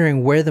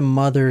wondering where the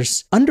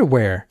mother's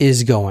underwear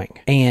is going.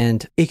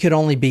 And it could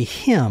only be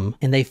him.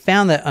 And they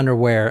found that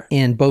underwear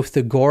in both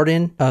the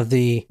garden of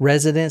the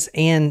residence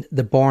and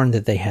the barn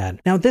that they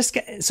had. Now this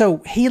guy,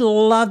 so he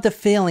loved the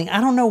feeling.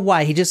 I don't know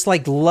why. He just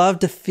like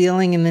loved the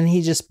feeling, and then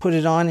he just put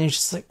it on and he's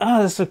just like,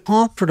 oh, that's so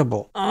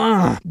comfortable.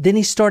 Then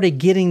he started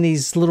getting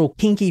these little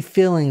kinky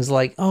feelings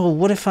like, oh,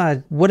 what if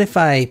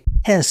I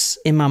piss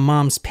in my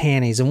mom's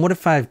panties, and what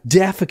if I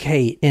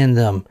defecate in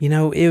them? You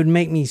know, it would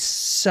make me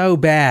so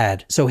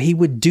bad. So he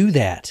would do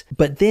that,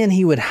 but then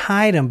he would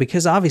hide them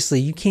because obviously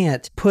you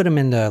can't put them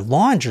in the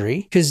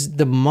laundry because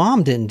the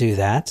mom didn't do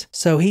that.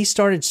 So he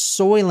started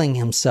soiling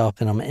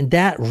himself in them, and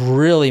that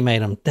really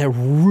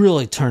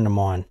turned him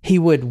on. He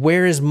would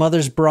wear his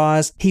mother's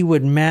bras. He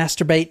would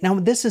masturbate. Now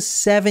this is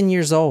 7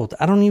 years old.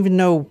 I don't even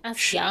know.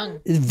 That's young.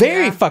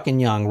 Very fucking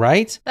young,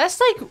 right? That's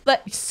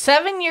like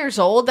 7 years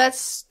old.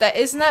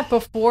 Isn't that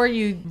before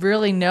you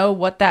really know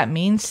what that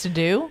means to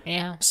do?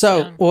 Yeah.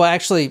 So, well,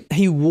 actually,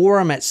 he wore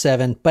them at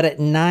 7, but at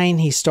 9,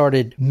 he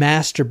started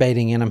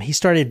masturbating in them. He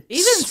started...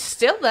 Even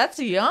still, that's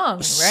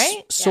young,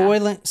 right?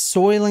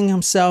 Soiling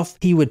himself.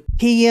 He would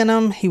pee in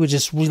them. He would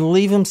just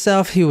relieve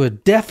himself. He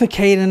would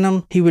defecate in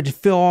them. He would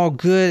feel all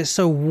good,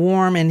 so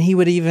warm, and he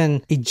would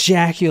even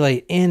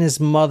ejaculate in his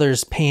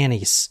mother's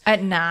panties.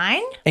 At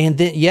 9? And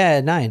then,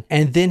 at 9.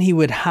 And then he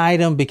would hide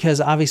them because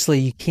obviously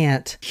you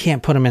can't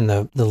put them in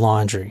the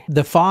laundry.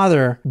 The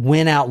father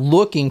went out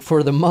looking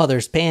for the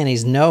mother's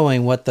panties,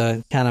 knowing what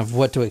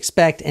to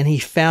expect, and he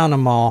found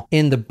them all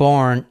in the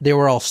barn. They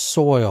were all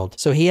soiled.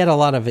 So he had a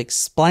lot of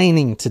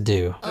explaining to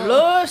do.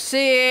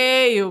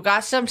 Lucy, you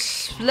got some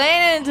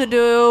explaining to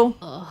do.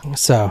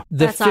 So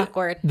that's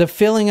awkward. The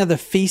feeling of the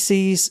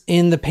feces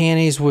in the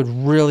panties would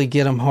really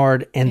get him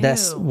hard, and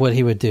that's what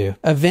he would do.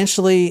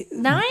 Eventually...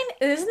 9?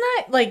 Isn't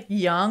that like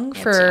young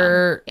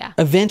for... Young. Yeah.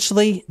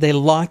 Eventually, they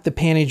locked the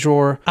panty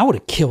drawer. I would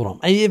have killed him.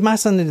 If my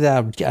son did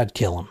that, I'd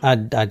kill him.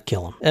 I'd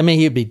kill him. I mean,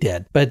 he'd be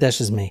dead, but that's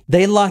just me.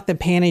 They locked the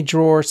panty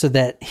drawer so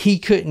that he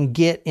couldn't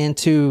get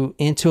into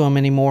him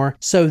anymore.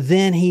 So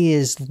then he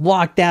is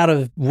locked out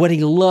of what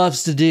he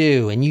loves to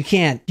do, and you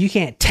can't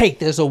take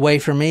this away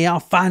from me. I'll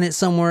find it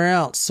somewhere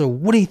else. So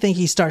what do you think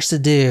he starts to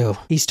do?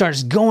 He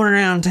starts going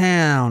around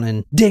town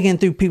and digging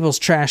through people's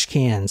trash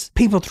cans.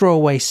 People throw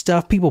away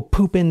stuff. People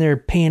poop in their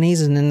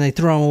panties and then they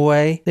throw them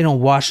away. They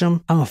don't wash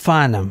them. I'm gonna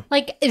find them.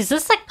 Like, is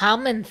this a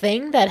common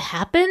thing that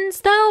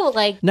happens though?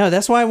 Like, no,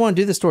 that's why I want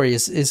to do the story.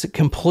 Is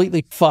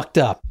completely fucked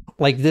up.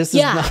 Like, this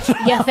is not...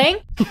 You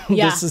think?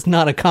 Yeah. This is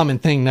not a common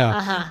thing, no.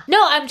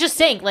 No, I'm just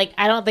saying, like,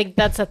 I don't think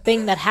that's a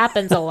thing that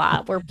happens a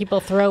lot where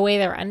people throw away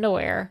their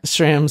underwear.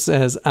 Shram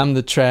says, I'm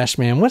the trash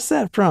man. What's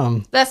that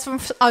from? That's from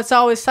It's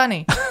Always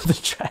Sunny. The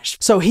trash.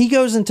 So he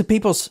goes into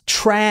people's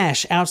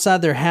trash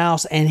outside their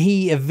house, and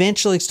he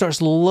eventually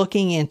starts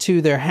looking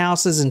into their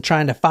houses and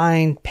trying to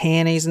find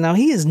panties. Now,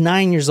 he is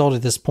 9 years old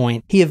at this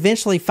point. He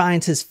eventually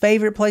finds his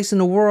favorite place in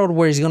the world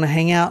where he's going to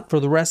hang out for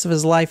the rest of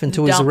his life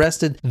until he's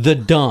arrested. The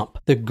dump.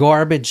 The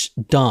garbage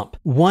dump.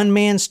 One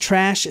man's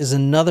trash is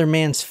another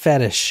man's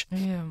fetish.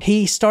 Ew.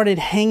 He started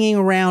hanging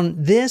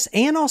around this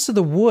and also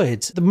the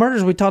woods. The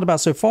murders we talked about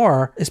so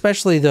far,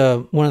 especially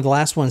one of the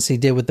last ones he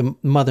did with the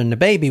mother and the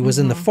baby, was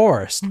in the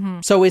forest.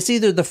 So it's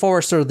either the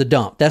forest or the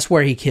dump. That's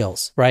where he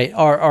kills, right?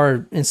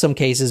 Or in some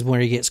cases where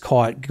he gets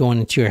caught going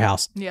into your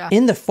house. Yeah.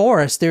 In the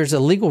forest, there's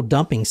illegal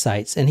dumping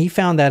sites, and he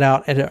found that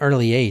out at an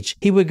early age.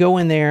 He would go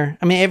in there.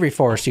 I mean, every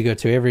forest you go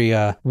to, every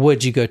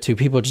woods you go to,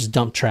 people just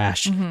dump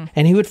trash.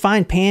 And he would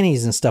find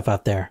panties and stuff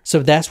out there. So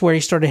that's where he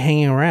started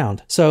hanging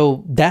around.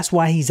 So that's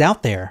why he's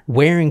out there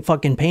wearing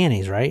fucking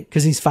panties, right?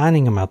 Because he's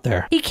finding them out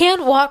there. He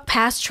can't walk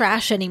past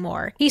trash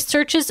anymore. He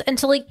searches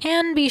until he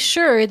can be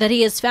sure that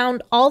he has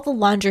found all the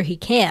laundry he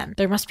can.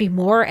 There must be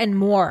more and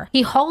more.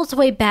 He hauls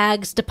away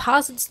bags,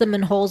 deposits them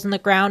in holes in the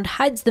ground,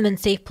 hides them in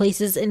safe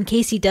places in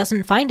case he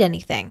doesn't find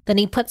anything. Then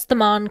he puts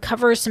them on,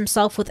 covers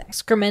himself with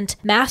excrement,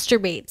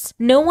 masturbates.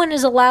 No one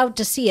is allowed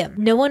to see him.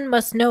 No one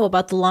must know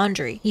about the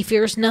laundry. He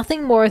fears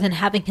nothing more than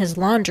having his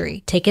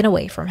laundry taken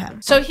away from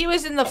him. So he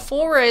was in the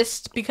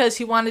forest because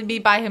he wanted to be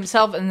by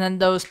himself, and then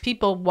those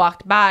people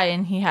walked by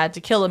and he had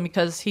to kill him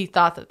because he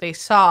thought that they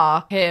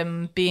saw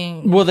him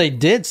being... Well, they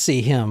did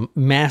see him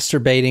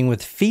masturbating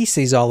with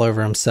feces all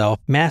over himself,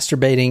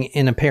 masturbating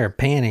in a pair of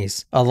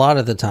panties a lot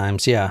of the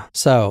times, yeah.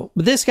 So,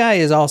 but this guy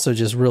is also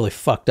just really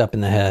fucked up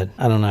in the head.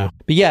 I don't know.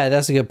 But yeah,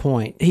 that's a good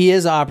point. He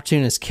is an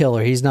opportunist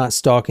killer. He's not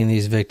stalking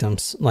these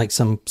victims like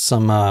some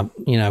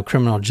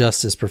criminal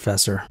justice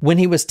professor. When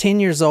he was 10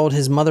 years old,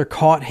 his mother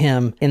caught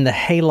him in the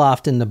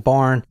hayloft in the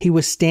barn. He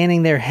was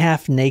standing there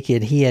half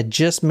naked. He had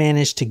just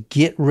managed to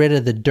get rid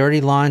of the dirty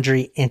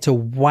laundry and to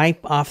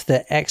wipe off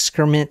the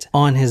excrement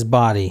on his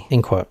body,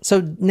 end quote.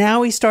 So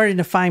now he's starting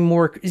to find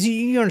more.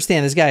 You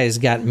understand, this guy has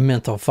got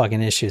mental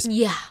fucking issues.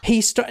 Yeah.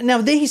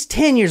 Now he's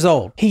 10 years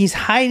old. He's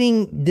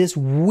hiding this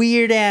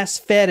weird ass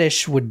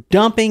fetish with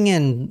dumping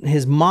in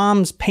his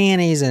mom's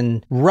panties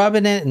and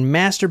rubbing it and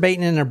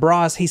masturbating in her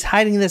bras. He's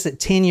hiding this at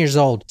 10 years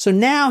old. So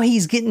now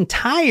he's getting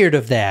tired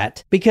of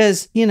that because,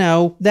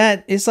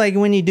 that it's like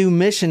when you do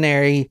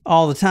missionary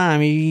all the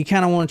time, you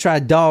kind of want to try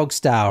dog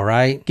style,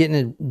 right? Getting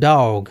a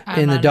dog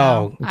in the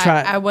dog.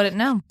 I wouldn't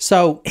know.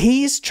 So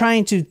he's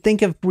trying to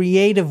think of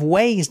creative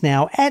ways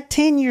now at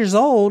 10 years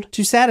old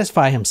to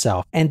satisfy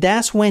himself. And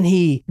that's when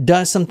he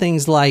does some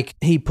things like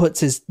he puts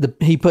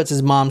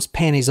his mom's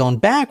panties on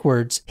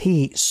backwards.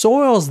 He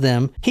soils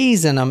them,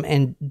 pees in them,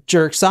 and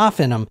jerks off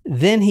in them.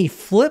 Then he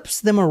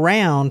flips them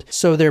around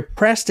so they're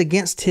pressed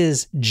against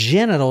his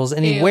genitals,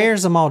 and he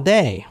wears them all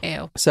day.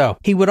 Ew. So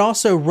he would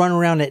also run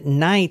around at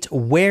night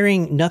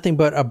wearing nothing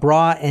but a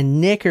bra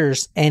and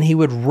knickers, and he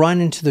would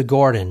run into the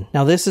garden.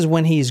 Now this is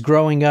when he's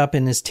growing up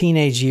in his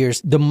teenage years.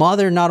 The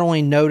mother not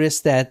only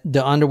noticed that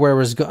the underwear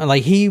was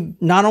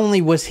not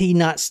only was he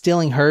not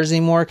stealing hers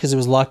anymore because it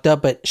was locked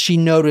up, but she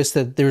noticed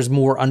that there's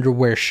more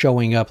underwear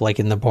showing up like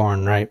in the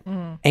barn, right?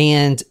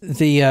 And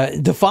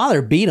the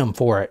father beat him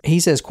for it. He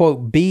says,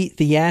 quote, beat,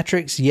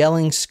 theatrics,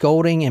 yelling,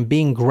 scolding, and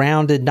being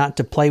grounded not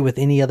to play with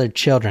any other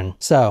children.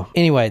 So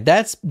anyway,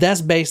 that's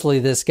basically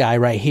this guy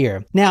right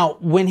here. Now,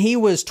 when he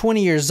was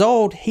 20 years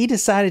old, he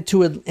decided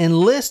to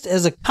enlist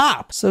as a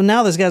cop. So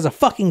now this guy's a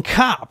fucking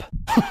cop.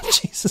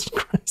 Jesus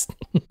Christ.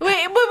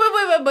 Wait.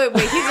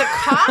 He's a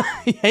cop?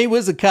 Yeah, he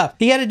was a cop.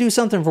 He had to do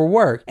something for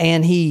work,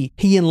 and he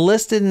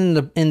enlisted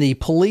in the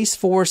police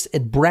force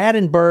at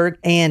Brandenburg.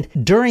 And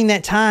during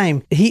that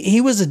time,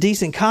 he was a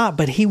decent cop,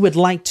 but he would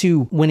like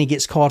to, when he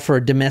gets called for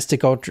a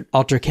domestic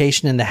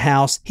altercation in the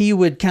house, he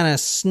would kind of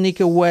sneak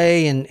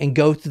away and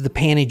go through the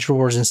panty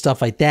drawers and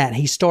stuff like that.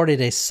 He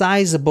started a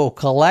sizable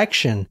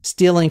collection,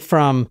 stealing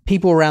from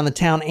people around the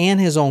town and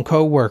his own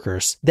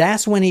co-workers.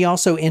 That's when he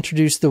also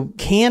introduced the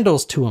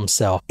candles to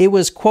himself. It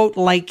was, quote,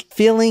 like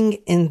feeling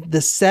in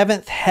the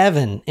seventh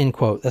heaven, end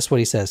quote. That's what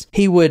he says.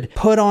 He would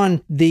put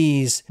on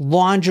these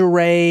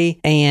lingerie,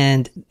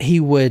 and he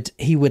would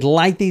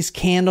light these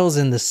candles,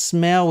 and the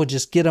smell would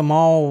just get him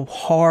all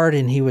hard,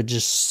 and he would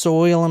just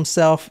soil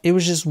himself. It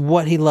was just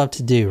what he loved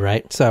to do,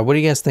 right? So what do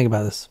you guys think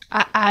about this?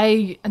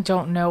 I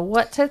don't know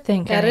what to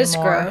think That anymore. is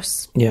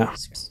gross. Yeah.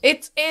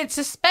 It's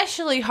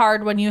especially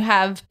hard when you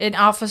have an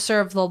officer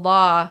of the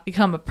law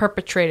become a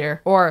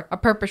perpetrator, or a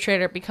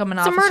perpetrator become an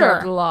officer murderer.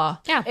 of the law.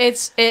 Yeah.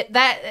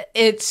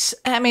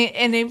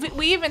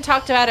 We even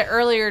talked about it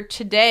earlier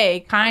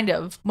today, kind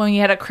of, when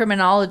you had a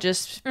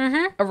criminologist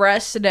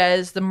arrested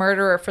as the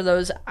murderer for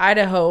those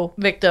Idaho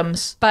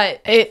victims.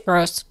 But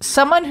Gross.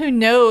 someone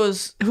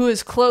who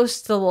is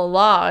close to the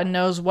law and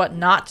knows what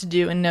not to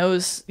do and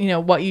knows,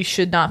 what you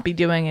should not be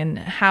doing and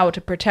how to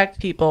protect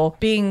people,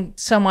 being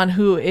someone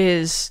who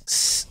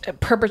is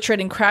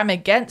perpetrating crime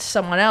against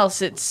someone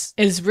else, it's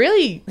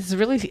really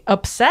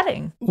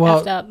upsetting.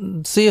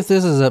 Well, see if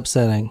this is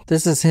upsetting.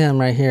 This is him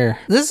right here.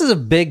 This is a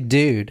big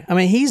dude. I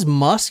mean, he's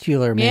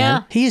muscular, man.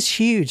 Yeah. He is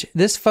huge.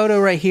 This photo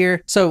right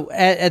here. So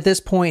at this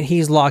point,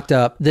 he's locked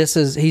up.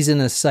 He's in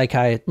a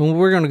psychiatrist.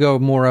 We're going to go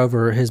more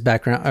over his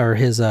background or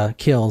his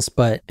kills,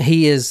 but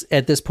he is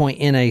at this point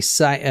in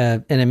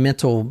a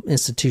mental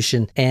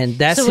institution, and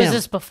that's So him. was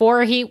this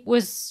before he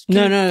was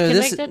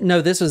convicted?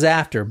 This was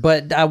after.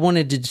 But I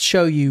wanted to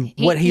show you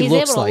what he looks like.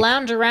 He's able to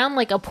lounge around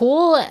like a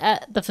pool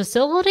at the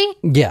facility?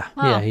 Yeah,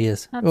 Oh, yeah, he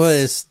is. that's Well,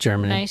 it's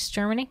Germany. Nice,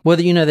 Germany.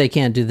 Whether they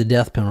can't do the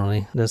death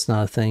penalty. That's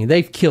not a thing.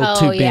 They've killed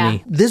too many. Yeah.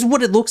 This is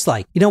what it looks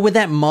like. When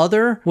that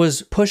mother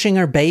was pushing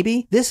her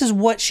baby, this is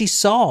what she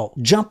saw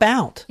jump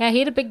out. Yeah, he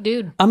had a big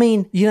dude. I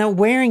mean,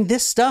 wearing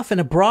this stuff in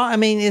a bra, I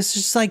mean, it's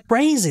just like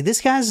crazy.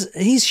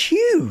 He's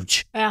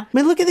huge. Yeah. I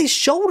mean, look at these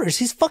shoulders.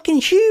 He's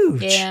fucking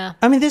huge. Yeah.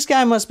 I mean, this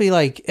guy must be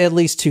like at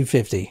least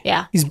 250.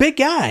 Yeah. He's a big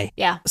guy.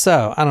 Yeah.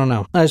 So, I don't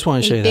know. I just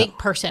want to show you that. Big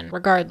person,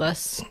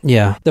 regardless.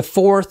 Yeah. The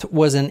fourth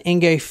was an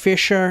Inge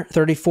Fischer,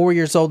 34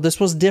 years old. This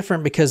was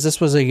different because this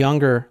was a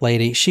younger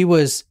lady. She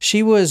was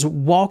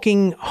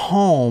walking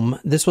home.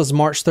 This was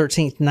March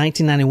 13th,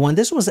 1991.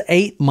 This was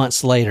 8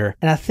 months later.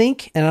 And I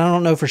think, and I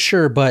don't know for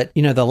sure, but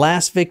the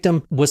last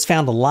victim was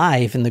found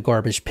alive in the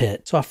garbage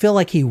pit. So I feel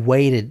like he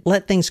waited,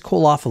 let things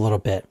cool off a little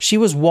bit. She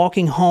was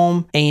walking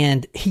home,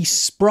 and he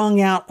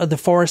sprung out of the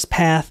forest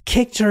path,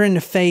 kicked her in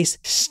the face,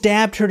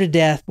 stabbed her to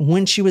death.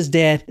 When she was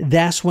dead,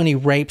 that's when he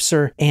rapes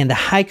her, and the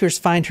hikers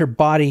find her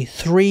body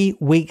 3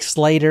 weeks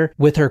later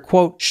with her,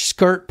 quote,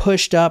 skirt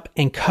pushed up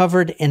and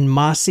covered in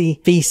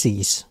mossy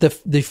feces.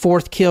 The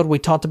fourth killed, we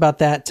talked about about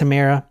that,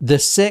 Tamara. The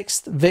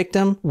 6th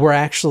victim were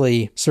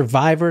actually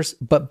survivors,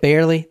 but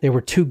barely. They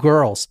were 2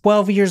 girls,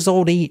 12 years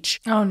old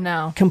each. Oh,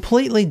 no.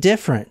 Completely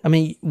different. I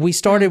mean, we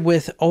started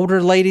with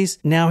older ladies.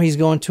 Now he's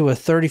going to a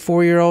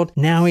 34-year-old.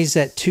 Now he's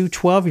at 2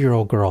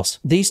 12-year-old girls.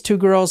 These 2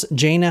 girls,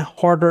 Jana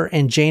Harder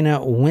and Jana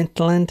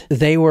Wintland,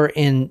 they were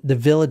in the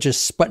village of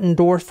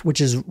Sputtendorf,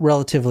 which is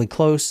relatively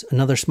close,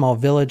 another small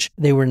village.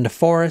 They were in the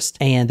forest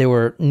and they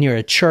were near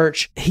a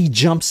church. He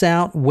jumps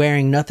out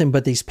wearing nothing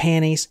but these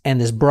panties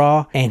and this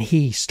bra, and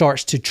he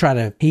starts to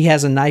he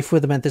has a knife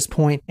with him at this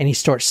point, and he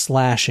starts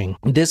slashing.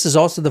 This is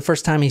also the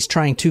first time he's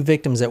trying 2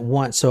 victims at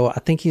once, so I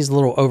think he's a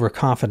little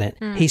overconfident.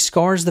 He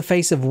scars the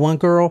face of one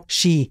girl.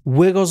 She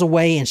wiggles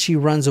away and she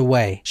runs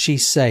away.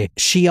 She's safe.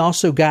 She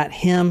also got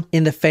him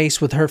in the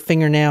face with her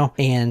fingernail,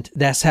 and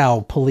that's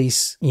how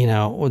police,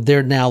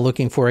 they're now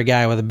looking for a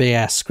guy with a big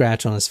ass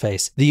scratch on his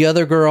face. The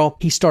other girl,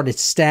 he started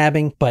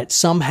stabbing, but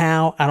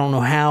somehow, I don't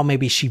know how,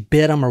 maybe she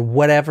bit him or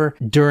whatever,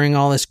 during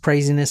all this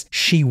craziness,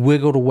 she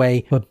wiggled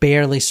away, but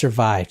barely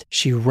survived.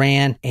 She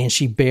ran and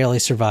she barely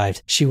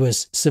survived. She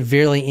was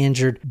severely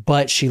injured,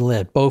 but she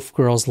lived. Both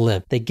girls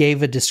lived. They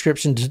gave a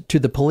description to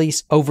the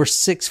police: over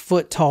 6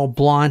 foot tall,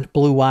 blonde,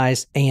 blue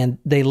eyes, and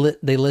they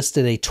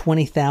listed a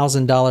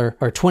 $20,000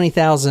 or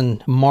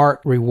 20,000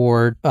 mark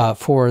reward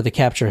for the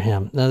capture of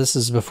him. Now, this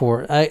is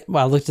before I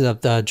looked it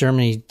up.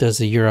 Germany does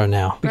the euro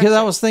now, because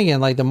I was thinking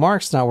like the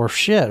mark's not worth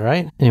shit,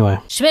 right? Anyway,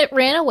 Schmidt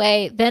ran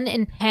away, then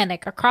in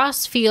panic,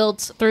 across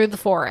fields through the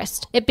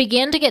forest. It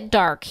began to get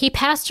dark. He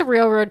passed a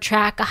railroad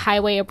track, a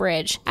highway, a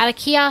bridge. At a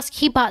kiosk,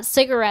 he bought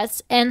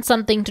cigarettes and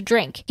something to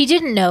drink. He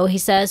didn't know, he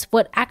says,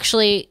 what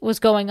actually was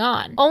going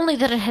on, only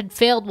that it had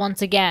failed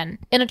once again.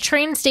 In a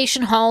train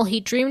station hall, he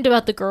dreamed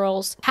about the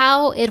girls,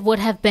 how it would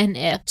have been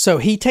if. So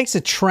he takes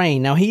a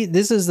train. Now,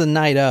 this is the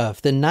night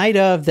of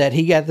that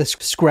he got this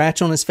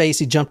scratch on his face.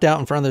 He jumped out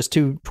in front of those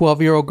 2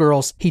 12-year-old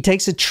girls. He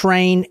takes a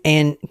train,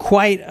 and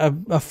quite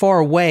a far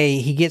away,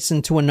 he gets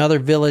into another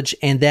village,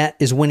 and that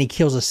is when he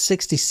kills a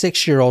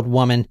 66-year-old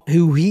woman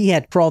who he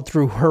had crawled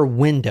through her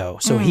window.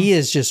 So he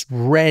is just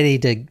ready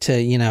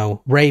to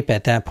rape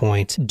at that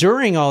point.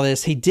 During all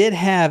this, he did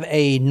have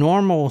a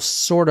normal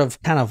sort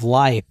of kind of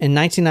life. In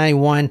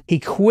 1991, he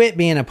quit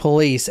being a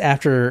police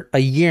after a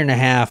year and a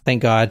half,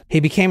 thank God. He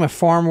became a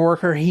farm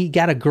worker. He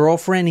got a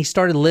girlfriend. He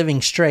started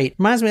living straight.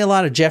 Reminds me a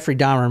lot of Jeffrey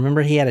Dahmer.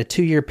 Remember, he had a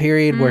 2-year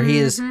period where he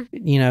is,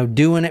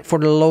 doing it for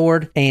the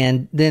Lord,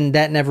 and then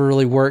that never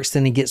really works.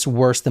 Then he gets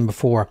worse than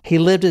before. He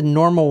lived a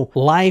normal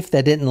life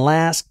that didn't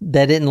last,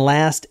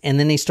 and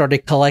then he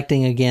started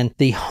collecting again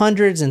the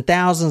hundreds and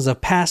thousands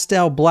of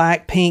pastel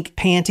black, pink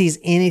panties,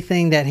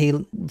 anything that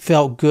he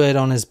felt good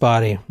on his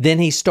body. Then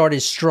he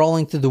started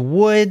strolling through the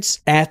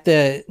woods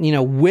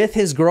with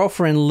his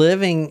girlfriend,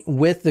 living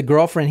with the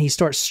girlfriend. He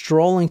starts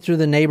strolling through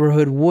the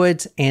neighborhood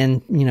woods,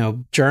 and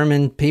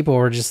German people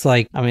were just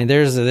like, I mean,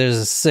 there's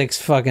a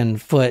 6 fucking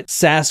foot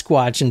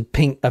Sasquatch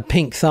in a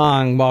pink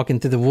thong walking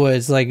through the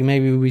woods. Like,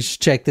 maybe we should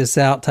check this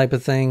out, type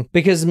of thing.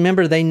 Because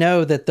remember, they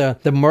know that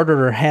the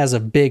murderer has a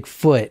big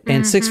foot,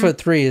 and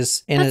 6'3"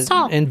 is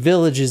in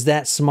villages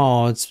that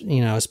small. It's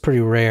it's pretty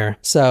rare.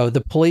 So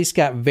the police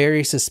got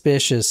very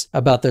suspicious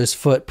about those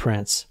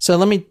footprints. So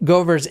let me go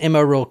over his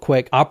MO real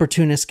quick.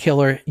 Opportunist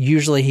killer.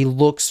 Usually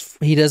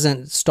he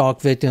doesn't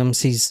stalk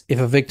victims. If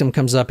a victim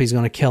comes up, he's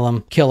going to kill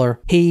him. Killer.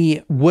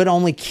 He would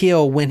only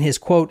kill when his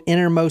quote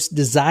innermost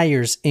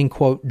desires, end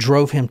quote,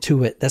 drove him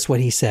to it. That's what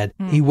he said.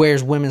 He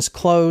wears women's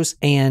clothes.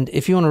 And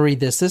if you want to read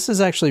this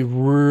is actually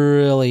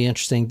really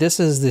interesting. This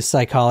is the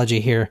psychology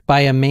here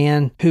by a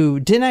man who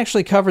didn't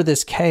actually cover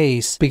this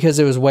case because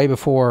it was way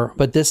before,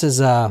 but this is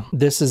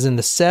in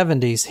the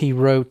 70s. He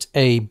wrote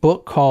a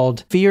book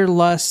called Fear,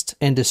 Lust,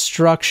 and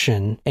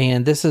Destruction,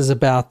 and this is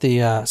about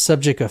the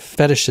subject of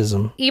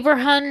fetishism.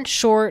 Eberhard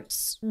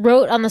Schwartz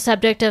wrote on the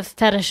subject of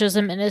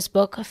fetishism in his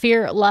book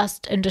Fear,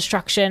 Lust, and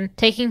Destruction.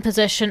 Taking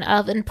possession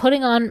of and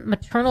putting on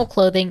maternal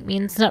clothing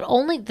means not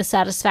only the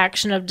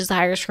satisfaction of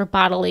desires for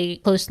bodily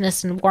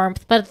closeness and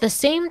warmth, but at the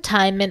same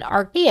time an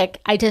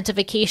archaic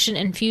identification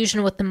and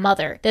fusion with the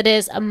mother. That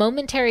is, a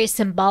momentary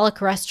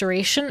symbolic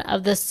restoration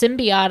of the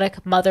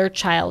symbiotic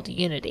mother-child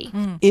unity.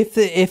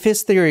 If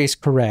his theory is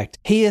correct,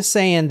 he is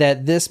saying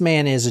that this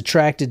man is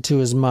attracted to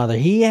his mother.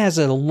 He has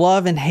a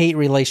love and hate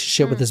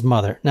relationship with his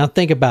mother. Now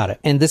think about it.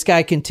 And this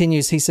guy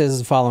continues, he says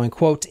the following,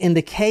 quote, in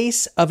the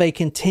case of a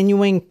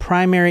continuing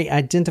primary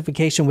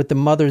identification with the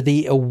mother,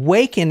 the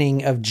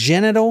awakening of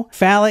genital,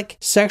 phallic,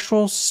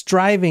 sexual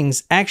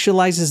strivings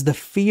actualizes the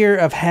fear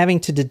of having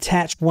to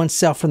detach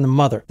oneself from the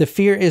mother. The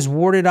fear is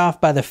warded off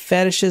by the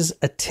fetish's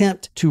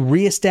attempt to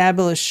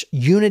reestablish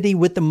unity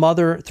with the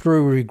mother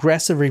through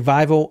regressive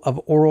revival of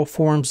oral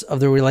forms of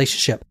the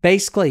relationship.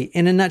 Basically,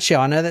 in a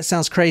nutshell, I know that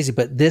sounds crazy,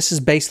 but this is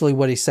basically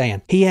what he's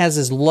saying. He has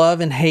this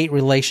love and hate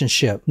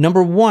relationship look,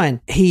 number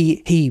one,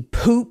 he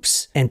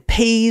poops and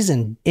pees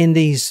and in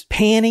these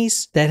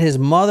panties that his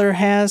mother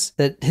has,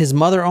 that his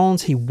mother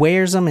owns. He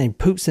wears them and he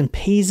poops and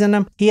pees in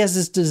them. He has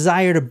this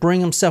desire to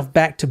bring himself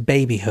back to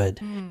babyhood.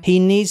 He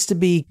needs to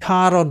be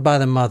coddled by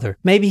the mother.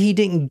 Maybe he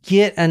didn't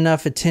get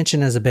enough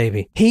attention as a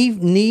baby. He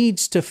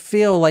needs to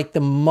feel like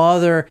the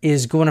mother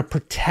is going to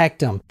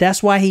protect him.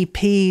 That's why he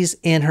pees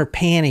in her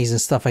panties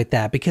and stuff like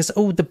that. Because,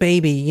 oh, the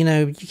baby, you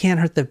know, you can't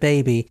hurt the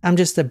baby. I'm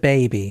just a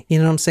baby. You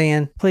know what I'm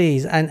saying?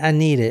 Please, I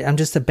need it. I'm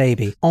just a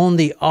baby. On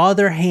the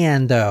other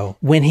hand, though,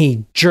 when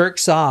he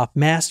jerks off,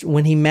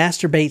 when he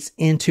masturbates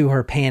into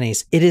her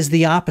panties, it is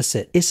the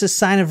opposite. It's a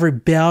sign of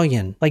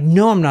rebellion. Like,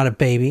 no, I'm not a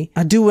baby.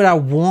 I do what I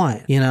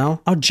want, you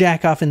know? I'll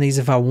jack off in these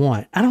if I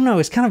want. I don't know.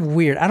 It's kind of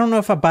weird. I don't know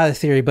if I buy the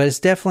theory, but it's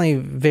definitely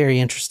very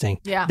interesting.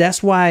 Yeah.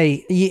 That's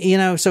why, you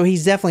know, so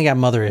he's definitely got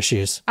mother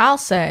issues. I'll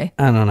say.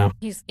 I don't know.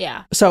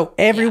 Yeah. So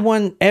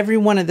everyone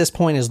at this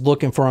point is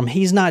looking for him.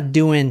 He's not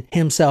doing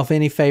himself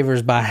any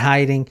favors by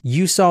hiding.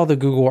 You saw the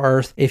Google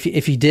Earth. If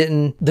you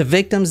didn't, the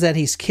victims that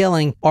he's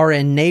killing are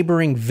in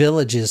neighboring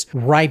villages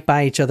right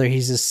by each other.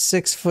 He's a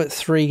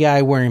 6'3"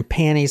 guy wearing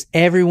panties.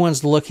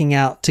 Everyone's looking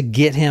out to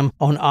get him.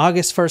 On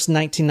August 1st,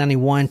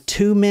 1991,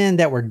 two men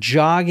that were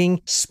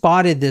jogging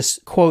spotted this,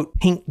 quote,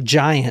 pink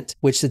giant,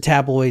 which the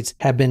tabloids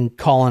have been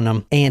calling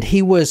him. And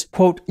he was,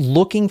 quote,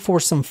 looking for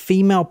some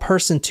female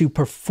person to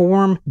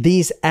perform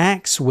these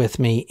acts with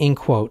me, end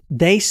quote.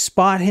 They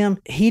spot him.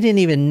 He didn't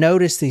even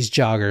notice these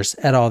joggers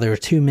at all. There were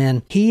two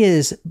men. He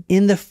is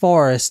in the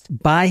forest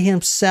by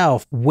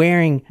himself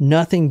wearing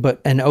nothing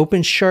but an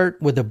open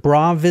shirt with a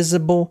bra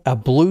visible, a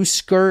blue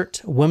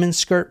skirt, women's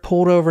skirt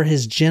pulled over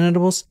his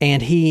genitals,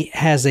 and he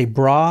has a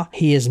bra.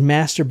 He is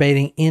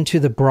masturbating into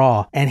the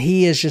bra, and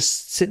he is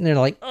just sitting there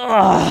like,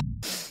 ugh.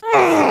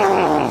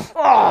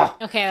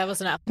 Okay, that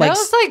was enough. That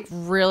was like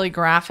really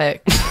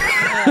graphic.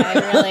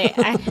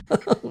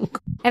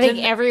 I think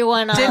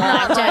everyone on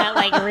Snapchat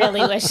like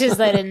really wishes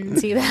they didn't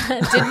see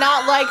that. Did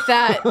not like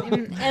that.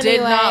 Anyway.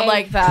 Did not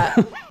like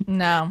that.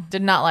 No,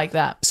 did not like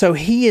that. So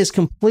he is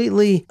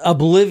completely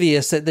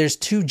oblivious that there's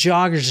two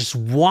joggers just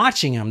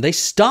watching him. They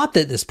stopped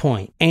at this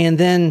point. And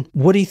then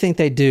what do you think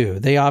they do?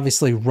 They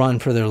obviously run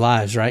for their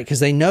lives, right?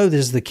 Because they know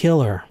this is the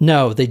killer.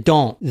 No, they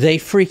don't. They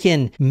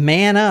freaking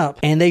man up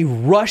and they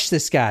rush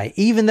this guy.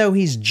 Even though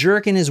he's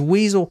jerking his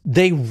weasel,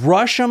 they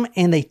rush him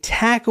and they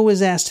tackle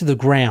his ass to the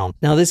ground.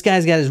 Now this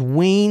guy's got his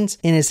wings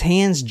in his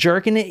hands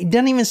jerking it. He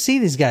doesn't even see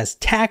these guys.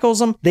 Tackles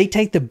them. They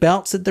take the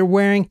belts that they're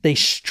wearing. They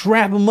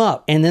strap them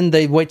up and then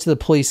they wait till the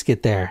police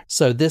get there.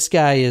 So this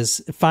guy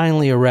is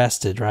finally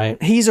arrested,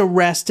 right? He's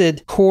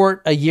arrested,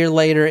 court a year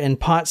later in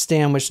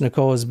Potsdam, which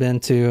Nicole has been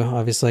to,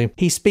 obviously.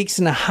 He speaks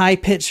in a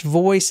high-pitched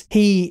voice.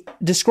 He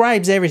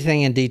describes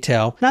everything in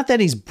detail. Not that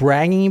he's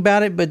bragging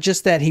about it, but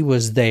just that he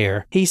was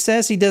there. He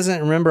says he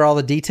doesn't remember all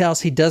the details.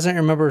 He doesn't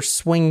remember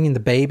swinging the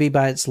baby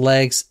by its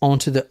legs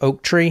onto the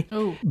oak tree.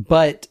 Ooh.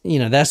 But, you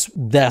know,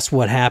 that's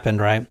what happened,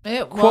 right?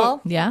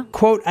 Yeah.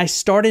 Quote, I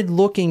started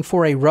looking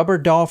for a rubber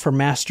doll for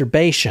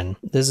masturbation.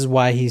 This is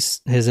why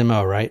his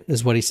MO, right?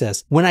 Is what he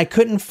says. When I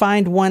couldn't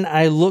find one,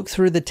 I looked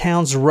through the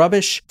town's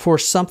rubbish for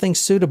something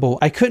suitable.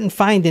 I couldn't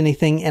find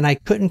anything and I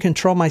couldn't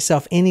control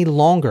myself any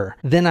longer.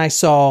 Then I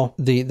saw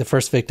the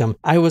first victim.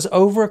 I was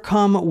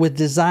overcome with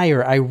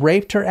desire. I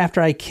raped her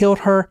after I killed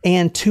her,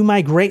 and to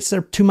my great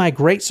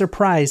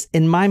surprise,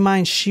 in my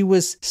mind, she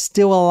was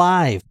still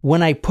alive.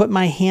 When I put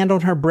my hand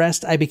on her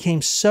breast, I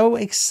became so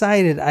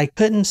excited I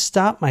couldn't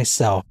stop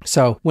myself.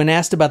 So when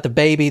asked about the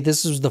baby,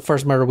 this was the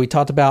first murder we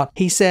talked about.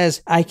 He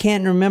says, I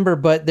can't remember,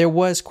 but there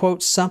was,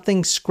 quote,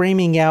 something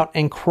screaming out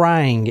and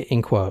crying,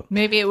 end quote.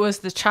 Maybe it was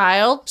the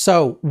child.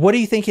 So what do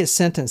you think his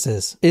sentence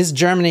is? Is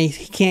Germany,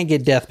 he can't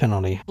get death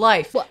penalty.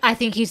 Life. Well, I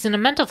think he's in a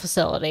mental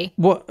facility.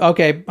 Well,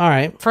 okay, all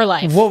right. For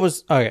life.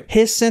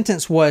 His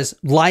sentence was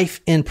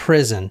life in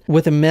prison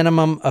with a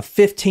minimum of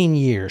 15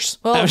 years.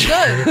 Well,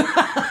 good.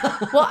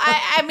 Well,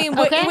 I mean,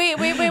 Okay. wait.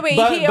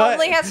 He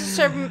only has to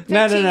serve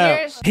 15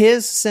 years?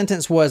 His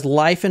sentence was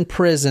life in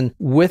prison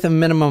with a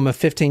minimum of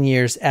 15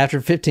 years.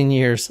 After 15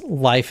 years,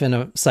 life in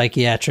a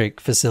psychiatric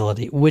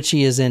facility, which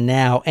he is in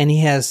now, and he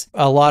has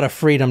a lot of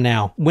freedom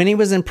now. When he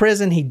was in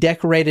prison, he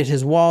decorated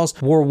his walls,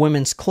 wore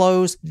women's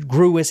clothes,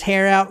 grew his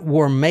hair out,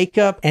 wore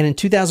makeup, and in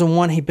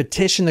 2001, he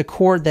petitioned the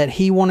court that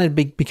he wanted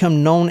to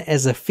become known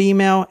as a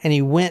female, and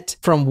he went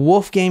from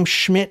Wolfgang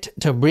Schmidt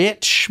to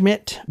Beate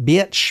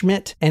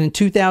Schmidt, and in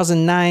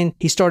 2009,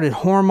 he started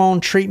hormone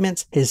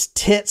treatments. His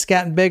tits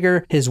got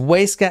bigger, his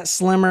waist got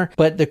slimmer,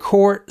 but the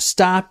court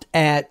stopped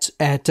at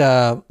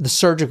the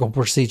surgical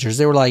procedures.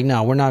 They were like,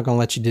 no, we're not going to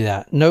let you do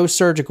that. No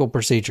surgical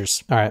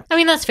procedures. All right. I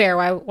mean, that's fair.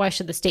 Why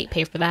should the state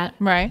pay for that?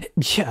 Right.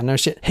 Yeah, no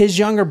shit. His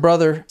younger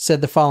brother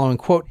said the following,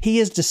 quote, he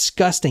is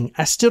disgusting.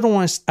 I still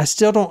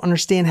don't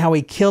understand how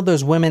he killed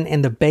those women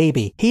and the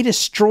baby. He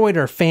destroyed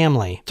our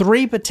family.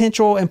 3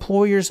 potential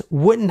employers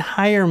wouldn't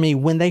hire me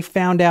when they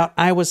found out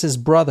I was his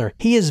brother.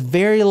 He is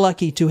very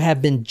lucky to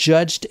have been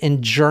judged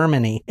in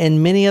Germany.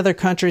 In many other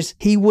countries,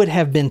 he would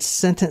have been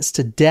sentenced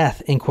to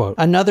death, end quote.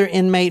 Another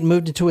inmate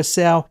moved into a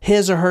cell.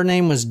 His or her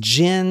name was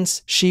Jen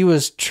twins. She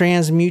was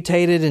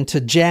transmutated into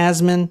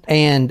Jasmine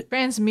and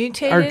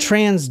Transmutated? or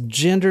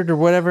transgendered or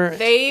whatever.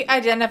 They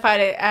identified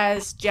it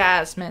as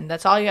Jasmine.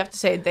 That's all you have to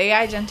say. They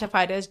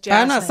identified as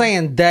Jasmine. I'm not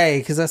saying they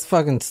because that's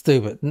fucking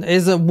stupid.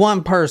 It's a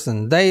one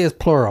person. They is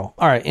plural.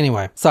 All right.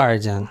 Anyway, sorry,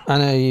 Jen. I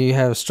know you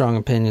have strong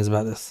opinions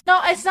about this. No,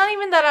 it's not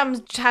even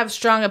that have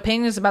strong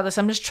opinions about this.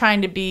 I'm just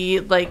trying to be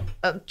like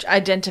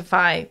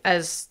identify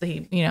as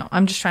the,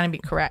 I'm just trying to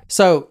be correct.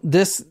 So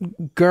this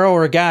girl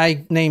or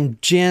guy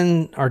named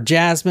Jen or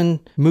Jasmine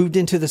moved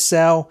into the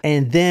cell,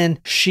 and then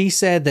she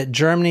said that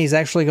Germany is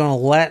actually going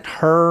to let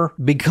her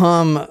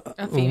become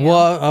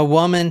a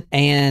woman,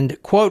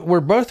 and quote, we're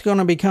both going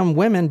to become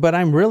women, but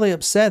I'm really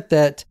upset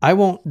that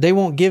they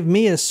won't give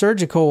me a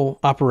surgical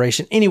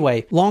operation.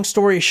 Anyway, long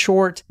story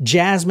short,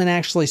 Jasmine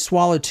actually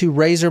swallowed 2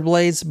 razor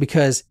blades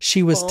because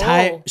she was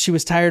tired. She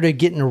was tired of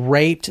getting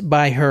raped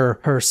by her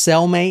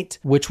cellmate,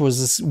 which was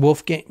this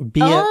Wolfgang.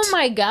 Beate. Oh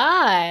my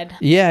God.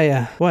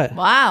 Yeah. What?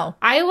 Wow.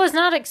 I was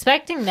not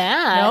expecting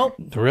that.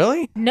 Nope.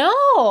 Really?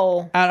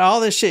 No. Out of all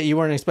this shit, you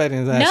weren't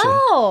expecting that shit.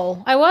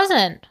 No, I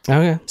wasn't.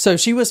 Okay. So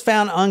she was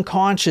found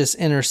unconscious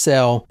in her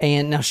cell,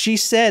 and now she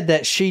said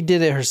that she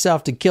did it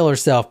herself to kill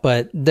herself,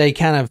 but they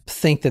kind of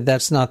think that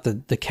that's not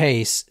the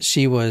case.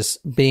 She was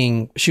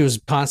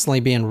constantly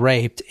being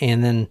raped,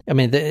 and then, I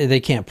mean, they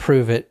can't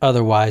prove it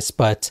otherwise,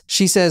 but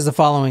she says the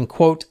following,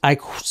 quote,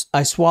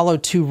 I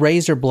swallowed 2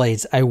 razor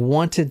blades. I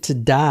wanted to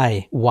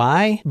die.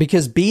 Why?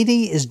 Because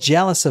Beate is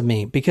jealous of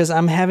me because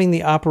I'm having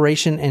the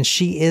operation and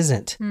she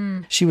isn't.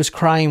 She was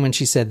crying when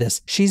she said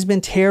this. She's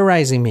been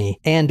terrorizing me,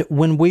 and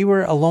when we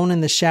were alone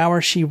in the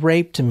shower, she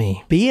raped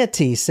me.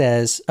 Beate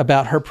says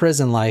about her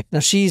prison life. Now,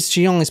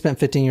 she only spent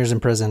 15 years in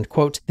prison.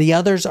 Quote, the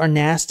others are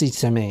nasty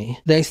to me.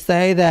 They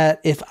say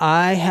that if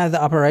I have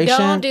the operation...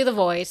 Don't do the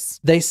voice.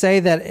 They say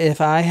that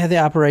if I had the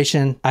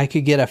operation, I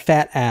could get a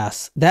fat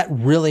ass. That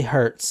really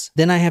hurts.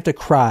 Then I have to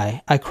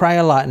cry. I cry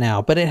a lot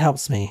now, but it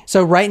helps me.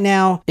 So right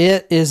now,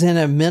 it is in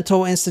a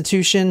mental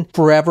institution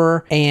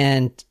forever,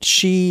 and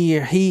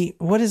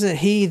what is it?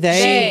 He,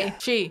 they?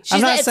 She.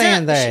 I'm not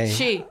saying they.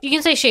 She. You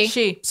can say she.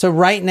 She. So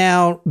right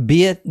now,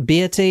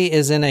 Beate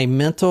is in a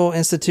mental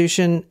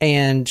institution,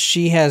 and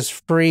she has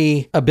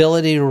free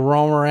ability to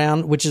roam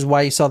around, which is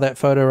why you saw that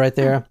photo right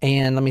there.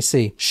 And let me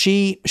see.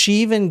 She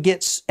even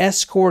gets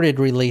escorted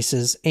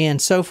releases,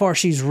 and so far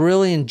she's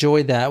really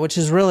enjoyed that, which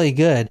is really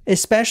good.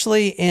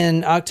 Especially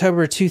in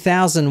October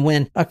 2000,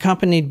 when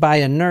accompanied by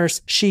a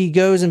nurse, she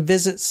goes and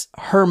visits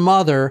her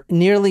mother,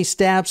 nearly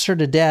stabs her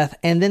to death,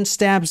 and then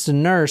stabs the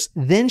nurse.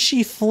 Then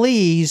she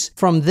flees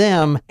from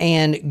them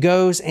and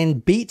goes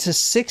and beats a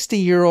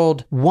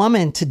 60-year-old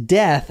woman to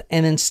death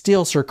and then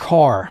steals her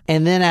car.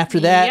 And then after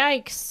that...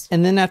 Yikes.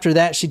 And then after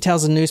that, she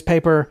tells a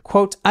newspaper,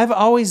 quote, I've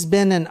always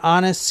been an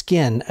honest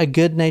skin, a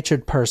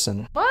good-natured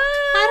person. What?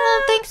 I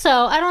don't think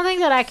so. I don't think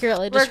that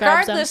accurately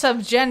describes Regardless them.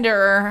 of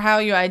gender or how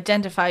you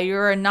identify,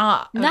 you're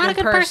not a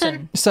good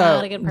person. So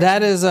Not a good person.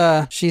 that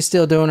is, she's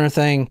still doing her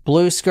thing.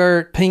 Blue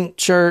skirt, pink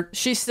shirt.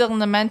 She's still in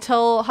the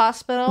mental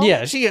hospital?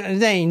 Yeah,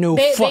 they ain't no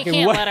They fucking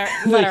can't way.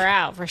 let her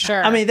out for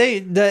sure. I mean,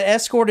 the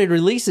escorted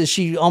releases,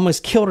 she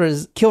almost killed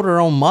her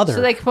own mother.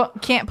 So they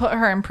can't put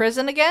her in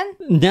prison again?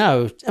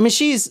 No, I mean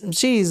she's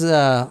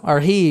or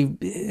he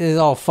is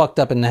all fucked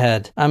up in the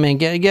head. I mean,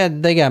 he's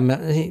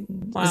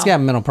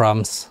got mental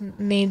problems.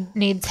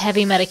 needs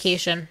heavy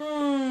medication.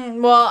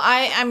 Well,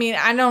 I mean,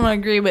 I don't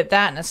agree with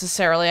that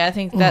necessarily. I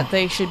think that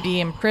they should be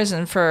in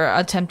prison for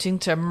attempting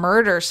to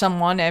murder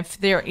someone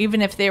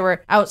even if they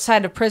were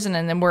outside of prison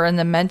and then were in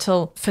the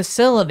mental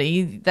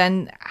facility.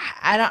 Then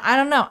I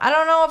don't know. I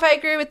don't know if I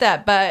agree with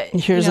that. But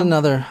Here's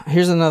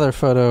another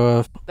photo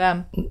of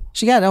them.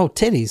 She got old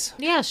titties.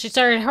 Yeah, she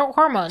started her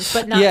hormones,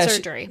 but not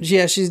surgery.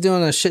 She's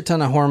doing a shit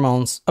ton of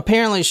hormones.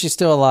 Apparently, she's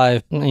still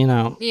alive.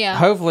 Yeah.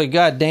 Hopefully,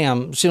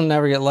 goddamn, she'll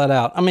never get let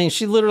out. I mean,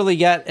 she literally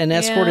got an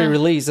escorted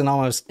release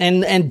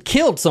and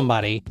killed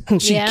somebody.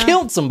 She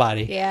killed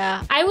somebody.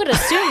 Yeah, I would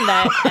assume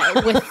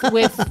that with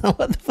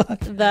What the fuck?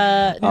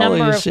 the Holy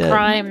number of shit.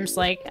 crimes,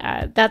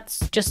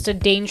 that's just a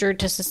danger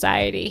to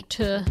society.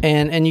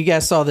 And you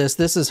guys saw this.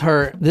 This is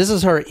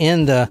her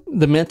in the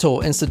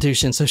mental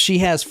institution. So she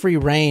has free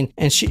reign,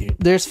 and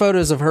there's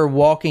photos of her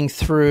walking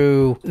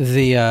through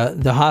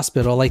the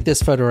hospital, like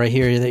this photo right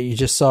here that you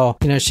just saw.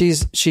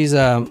 She's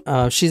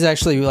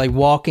actually like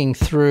walking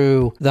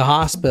through the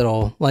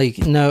hospital, like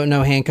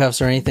no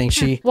handcuffs or anything.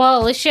 Well,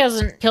 at least she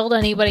hasn't killed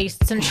anybody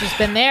since she's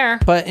been there.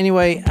 But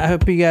anyway, I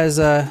hope you guys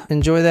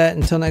enjoy that.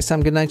 Until next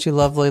time, good night, you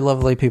lovely,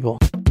 lovely people.